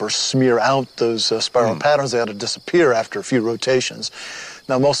wind up or smear out those spiral patterns. They ought to disappear after a few rotations.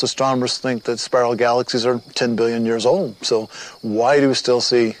 Now, most astronomers think that spiral galaxies are 10 billion years old. So why do we still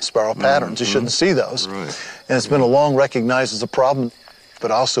see spiral patterns? You shouldn't see those. And it's been long recognized as a problem. But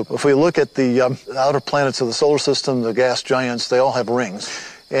also, if we look at the outer planets of the solar system, the gas giants, they all have rings.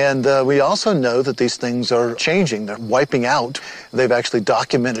 And we also know that these things are changing. They're wiping out. They've actually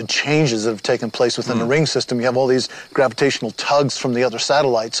documented changes that have taken place within the ring system. You have all these gravitational tugs from the other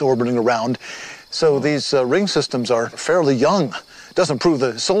satellites orbiting around. So these ring systems are fairly young. It doesn't prove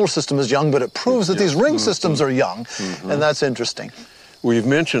the solar system is young, but it proves that these ring systems are young. And that's interesting. We've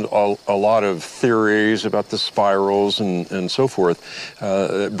mentioned a lot of theories about the spirals and so forth.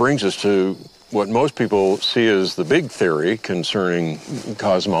 It brings us to what most people see as the big theory concerning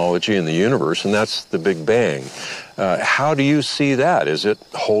cosmology and the universe, and that's the Big Bang. How do you see that? Is it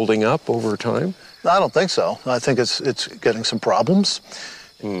holding up over time? I don't think so. I think it's getting some problems.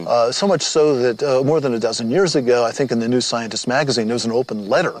 So much so that more than a dozen years ago, I think in the New Scientist magazine, there was an open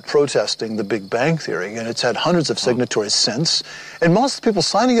letter protesting the Big Bang Theory, and it's had hundreds of signatories since. And most of the people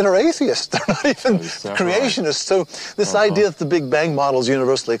signing it are atheists. They're not even creationists. So this idea that the Big Bang model is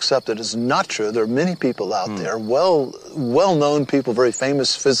universally accepted is not true. There are many people out there, well-known people, very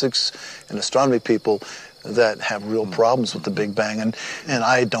famous physics and astronomy people, that have real problems with the Big Bang. And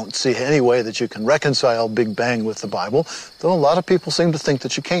I don't see any way that you can reconcile Big Bang with the Bible, though a lot of people seem to think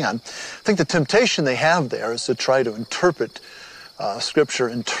that you can. I think the temptation they have there is to try to interpret Scripture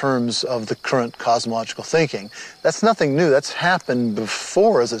in terms of the current cosmological thinking. That's nothing new. That's happened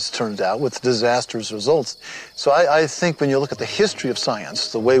before, as it's turned out, with disastrous results. So I think when you look at the history of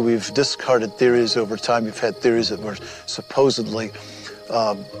science, the way we've discarded theories over time, you've had theories that were supposedly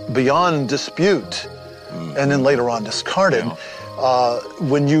beyond dispute, and then later on discarded.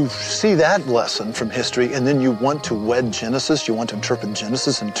 When you see that lesson from history and then you want to wed Genesis, you want to interpret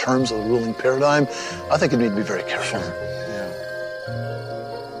Genesis in terms of the ruling paradigm, I think you need to be very careful.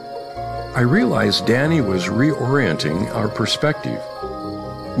 I realized Danny was reorienting our perspective.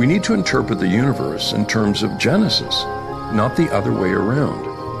 We need to interpret the universe in terms of Genesis, not the other way around.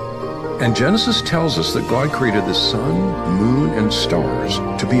 And Genesis tells us that God created the sun, moon, and stars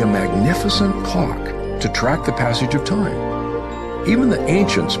to be a magnificent clock to track the passage of time. Even the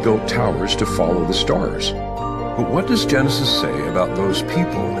ancients built towers to follow the stars. But what does Genesis say about those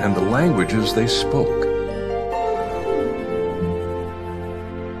people and the languages they spoke?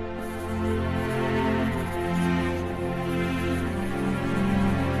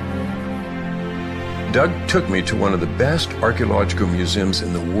 Doug took me to one of the best archaeological museums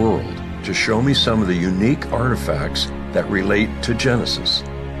in the world to show me some of the unique artifacts that relate to Genesis.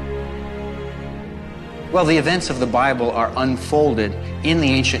 Well, the events of the Bible are unfolded in the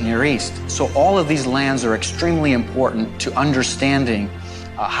ancient Near East. So all of these lands are extremely important to understanding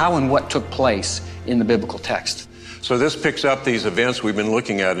how and what took place in the biblical text. So this picks up these events we've been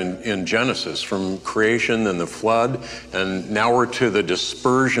looking at in Genesis, from creation and the flood, and now we're to the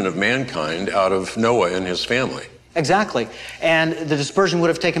dispersion of mankind out of Noah and his family. Exactly. And the dispersion would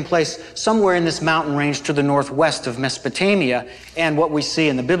have taken place somewhere in this mountain range to the northwest of Mesopotamia. And what we see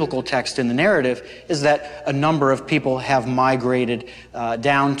in the biblical text in the narrative is that a number of people have migrated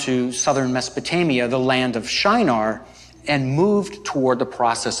down to southern Mesopotamia, the land of Shinar, and moved toward the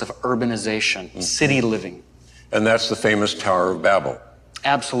process of urbanization, city living. And that's the famous Tower of Babel.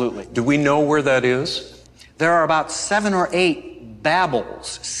 Absolutely. Do we know where that is? There are about 7 or 8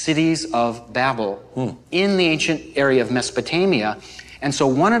 Babels, cities of Babel, in the ancient area of Mesopotamia. And so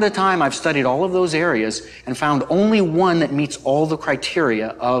one at a time, I've studied all of those areas and found only one that meets all the criteria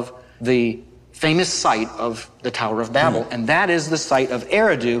of the famous site of the Tower of Babel. And that is the site of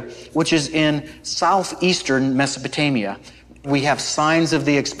Eridu, which is in southeastern Mesopotamia. We have signs of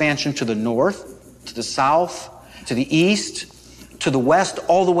the expansion to the north, to the south, to the east, to the west,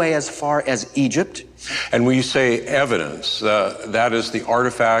 all the way as far as Egypt. And when you say evidence, that is the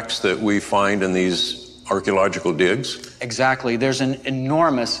artifacts that we find in these archaeological digs? Exactly. There's an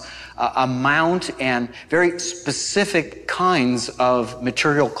enormous amount and very specific kinds of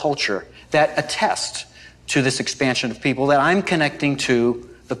material culture that attest to this expansion of people that I'm connecting to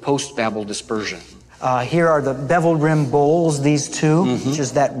the post-Babel dispersion. Here are the beveled rim bowls, these two, which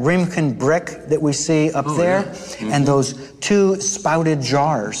is that Rimken brick that we see up there, and those two spouted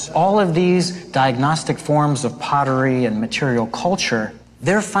jars. All of these diagnostic forms of pottery and material culture,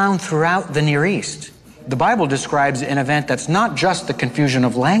 they're found throughout the Near East. The Bible describes an event that's not just the confusion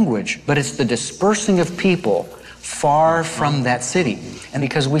of language, but it's the dispersing of people far from that city. And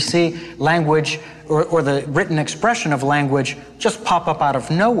because we see language or the written expression of language just pop up out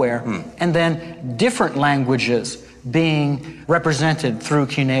of nowhere, and then different languages being represented through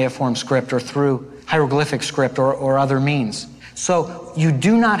cuneiform script or through hieroglyphic script or other means. So you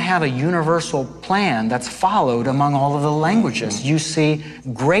do not have a universal plan that's followed among all of the languages. You see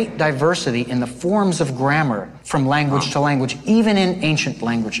great diversity in the forms of grammar from language to language, even in ancient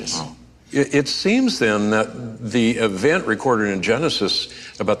languages. It seems then that the event recorded in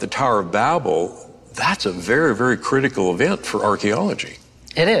Genesis about the Tower of Babel, that's a very, very critical event for archaeology.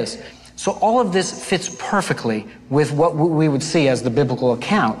 It is. So all of this fits perfectly with what we would see as the biblical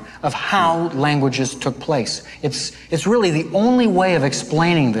account of how languages took place. It's really the only way of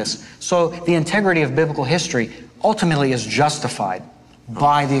explaining this. So the integrity of biblical history ultimately is justified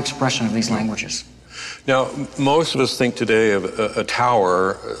by the expression of these languages. Now, most of us think today of a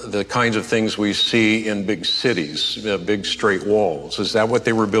tower, the kinds of things we see in big cities, big straight walls. Is that what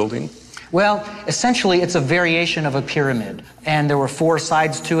they were building? Well, essentially, it's a variation of a pyramid. And there were 4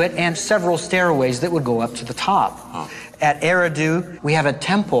 sides to it and several stairways that would go up to the top. At Eridu, we have a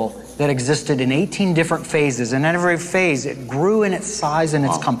temple that existed in 18 different phases. And in every phase, it grew in its size and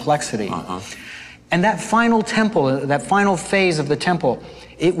its complexity. And that final temple, that final phase of the temple,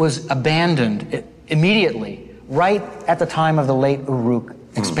 it was abandoned immediately, right at the time of the late Uruk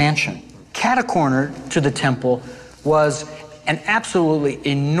expansion. Catacorner to the temple was an absolutely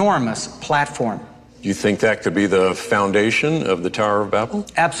enormous platform. Do you think that could be the foundation of the Tower of Babel?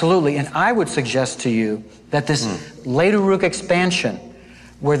 Absolutely, and I would suggest to you that this late Uruk expansion,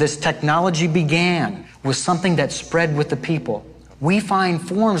 where this technology began, was something that spread with the people. We find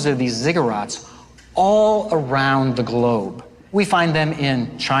forms of these ziggurats all around the globe. We find them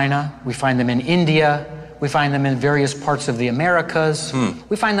in China, we find them in India, we find them in various parts of the Americas.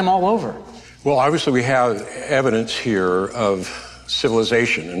 We find them all over. Well, obviously we have evidence here of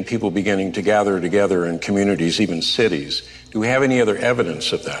civilization and people beginning to gather together in communities, even cities. Do we have any other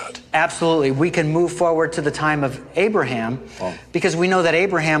evidence of that? Absolutely. We can move forward to the time of Abraham because we know that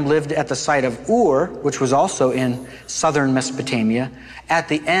Abraham lived at the site of Ur, which was also in southern Mesopotamia, at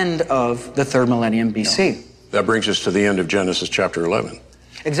the end of the 3rd millennium BC. That brings us to the end of Genesis chapter 11.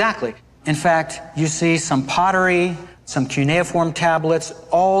 Exactly. In fact, you see some pottery, some cuneiform tablets,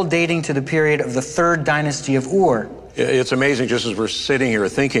 all dating to the period of the 3rd dynasty of Ur. It's amazing just as we're sitting here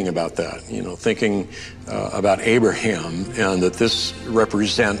thinking about that, thinking about Abraham and that this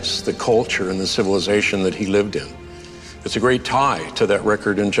represents the culture and the civilization that he lived in. It's a great tie to that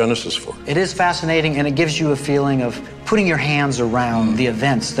record in Genesis 4. It is fascinating, and it gives you a feeling of putting your hands around the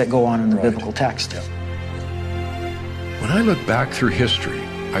events that go on in the biblical text. When I look back through history,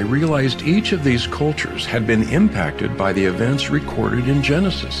 I realized each of these cultures had been impacted by the events recorded in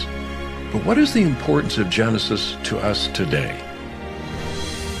Genesis. But what is the importance of Genesis to us today?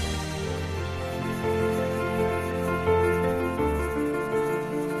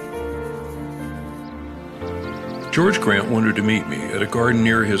 George Grant wanted to meet me at a garden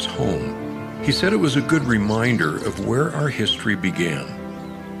near his home. He said it was a good reminder of where our history began.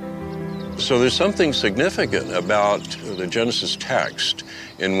 So there's something significant about the Genesis text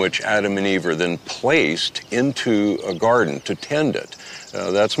in which Adam and Eve are then placed into a garden to tend it.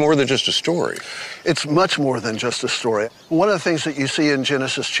 That's more than just a story. It's much more than just a story. One of the things that you see in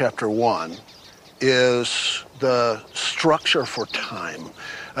Genesis chapter 1 is the structure for time.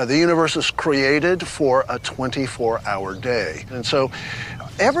 The universe is created for a 24-hour day. And so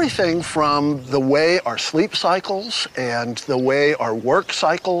everything from the way our sleep cycles and the way our work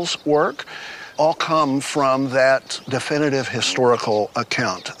cycles work all come from that definitive historical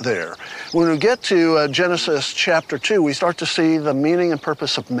account there. When we get to Genesis chapter 2, we start to see the meaning and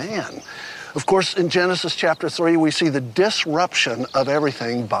purpose of man. Of course, in Genesis chapter 3, we see the disruption of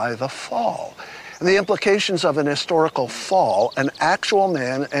everything by the fall. The implications of an historical fall, an actual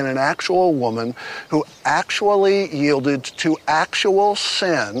man and an actual woman who actually yielded to actual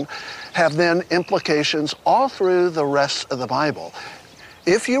sin, have then implications all through the rest of the Bible.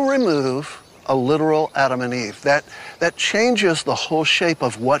 If you remove a literal Adam and Eve, that changes the whole shape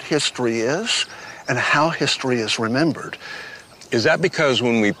of what history is and how history is remembered. Is that because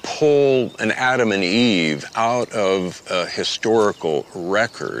when we pull an Adam and Eve out of a historical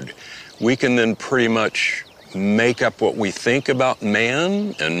record, we can then pretty much make up what we think about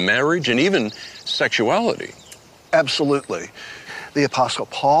man and marriage and even sexuality? Absolutely. The Apostle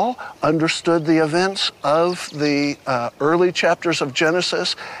Paul understood the events of the early chapters of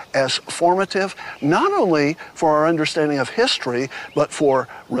Genesis as formative, not only for our understanding of history, but for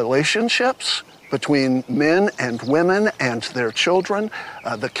relationships between men and women and their children,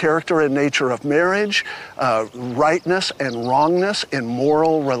 the character and nature of marriage, rightness and wrongness in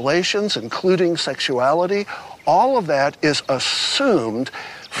moral relations, including sexuality. All of that is assumed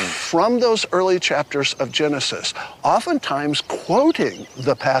from those early chapters of Genesis, oftentimes quoting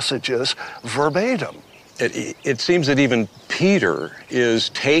the passages verbatim. It seems that even Peter is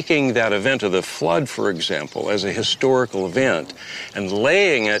taking that event of the flood, for example, as a historical event and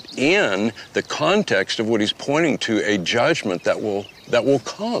laying it in the context of what he's pointing to, a judgment that will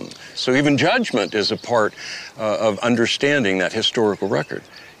come. So even judgment is a part of understanding that historical record.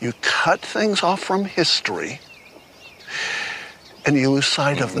 You cut things off from history and you lose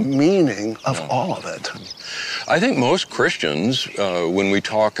sight of the meaning of all of it. I think most Christians, when we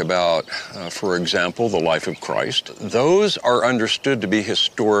talk about, for example, the life of Christ, those are understood to be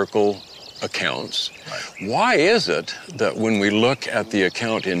historical accounts. Right. Why is it that when we look at the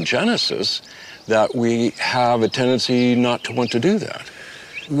account in Genesis, that we have a tendency not to want to do that?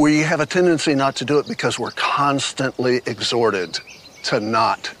 We have a tendency not to do it because we're constantly exhorted to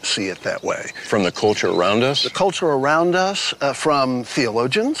not see it that way. From the culture around us? The culture around us, from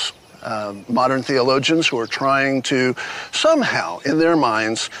theologians, modern theologians who are trying to somehow, in their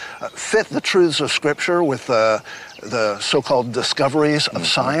minds, fit the truths of Scripture with the so-called discoveries of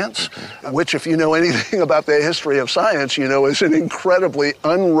science, which, if you know anything about the history of science, you know is an incredibly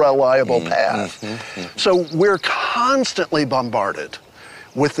unreliable path. So we're constantly bombarded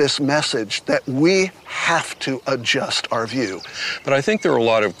with this message that we have to adjust our view. But I think there are a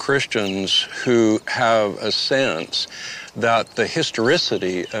lot of Christians who have a sense that the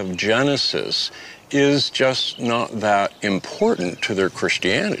historicity of Genesis is just not that important to their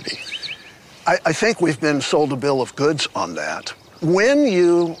Christianity. I think we've been sold a bill of goods on that. When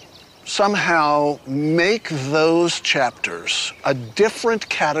you somehow make those chapters a different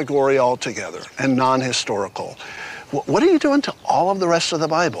category altogether and non-historical, what are you doing to all of the rest of the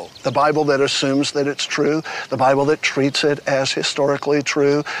Bible? The Bible that assumes that it's true, the Bible that treats it as historically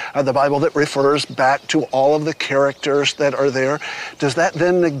true, the Bible that refers back to all of the characters that are there. Does that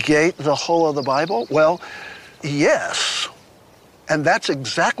then negate the whole of the Bible? Well, yes. And that's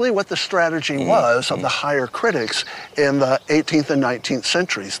exactly what the strategy was of the higher critics in the 18th and 19th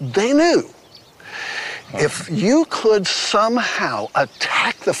centuries. They knew if you could somehow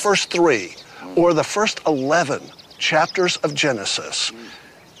attack the first 3 or the first 11 chapters of Genesis,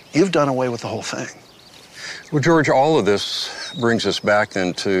 you've done away with the whole thing. Well, George, all of this brings us back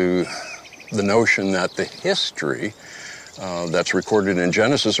then to the notion that the history that's recorded in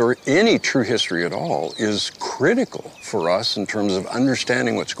Genesis, or any true history at all, is critical for us in terms of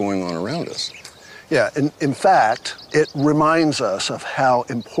understanding what's going on around us. Yeah, in fact, it reminds us of how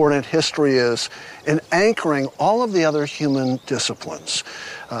important history is in anchoring all of the other human disciplines.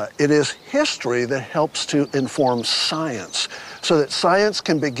 It is history that helps to inform science so that science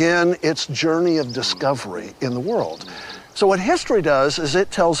can begin its journey of discovery in the world. So what history does is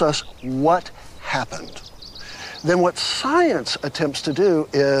it tells us what happened. Then what science attempts to do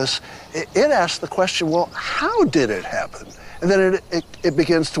is it asks the question, well, how did it happen? And then it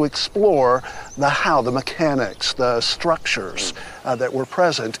begins to explore the how, the mechanics, the structures that were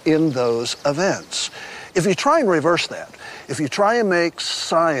present in those events. If you try and reverse that, if you try and make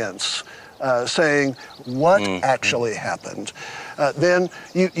science saying what actually happened, then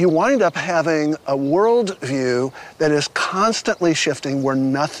you wind up having a worldview that is constantly shifting where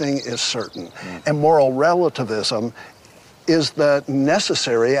nothing is certain. And moral relativism is the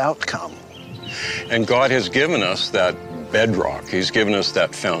necessary outcome. And God has given us that bedrock. He's given us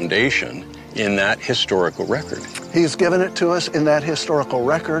that foundation in that historical record. He's given it to us in that historical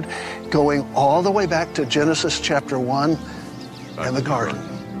record, going all the way back to Genesis chapter 1 and the garden.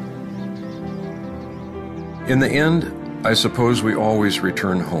 In the end, I suppose we always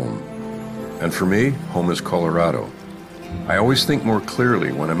return home. And for me, home is Colorado. I always think more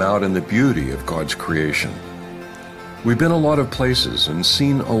clearly when I'm out in the beauty of God's creation. We've been a lot of places and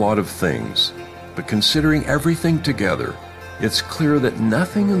seen a lot of things, but considering everything together, it's clear that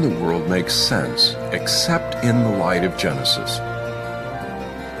nothing in the world makes sense except in the light of Genesis.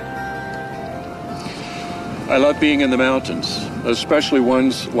 I love being in the mountains, especially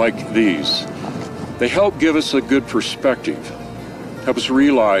ones like these. They help give us a good perspective, help us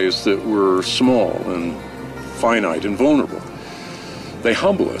realize that we're small and finite and vulnerable. They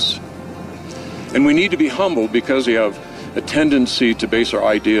humble us. And we need to be humbled because we have a tendency to base our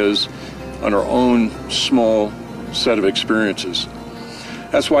ideas on our own small set of experiences.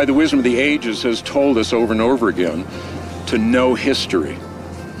 That's why the wisdom of the ages has told us over and over again to know history.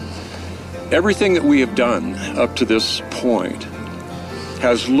 Everything that we have done up to this point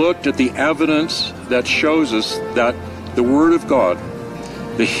has looked at the evidence that shows us that the Word of God,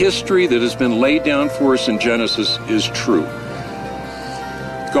 the history that has been laid down for us in Genesis, is true.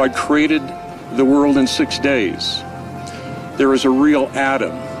 God created the world in 6 days. There is a real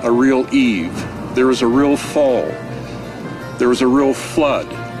Adam, a real Eve. There is a real fall. There was a real flood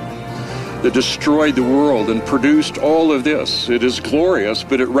that destroyed the world and produced all of this. It is glorious,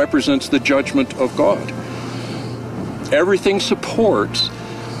 but it represents the judgment of God. Everything supports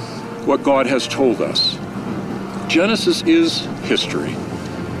what God has told us. Genesis is history,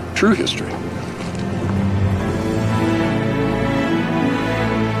 true history.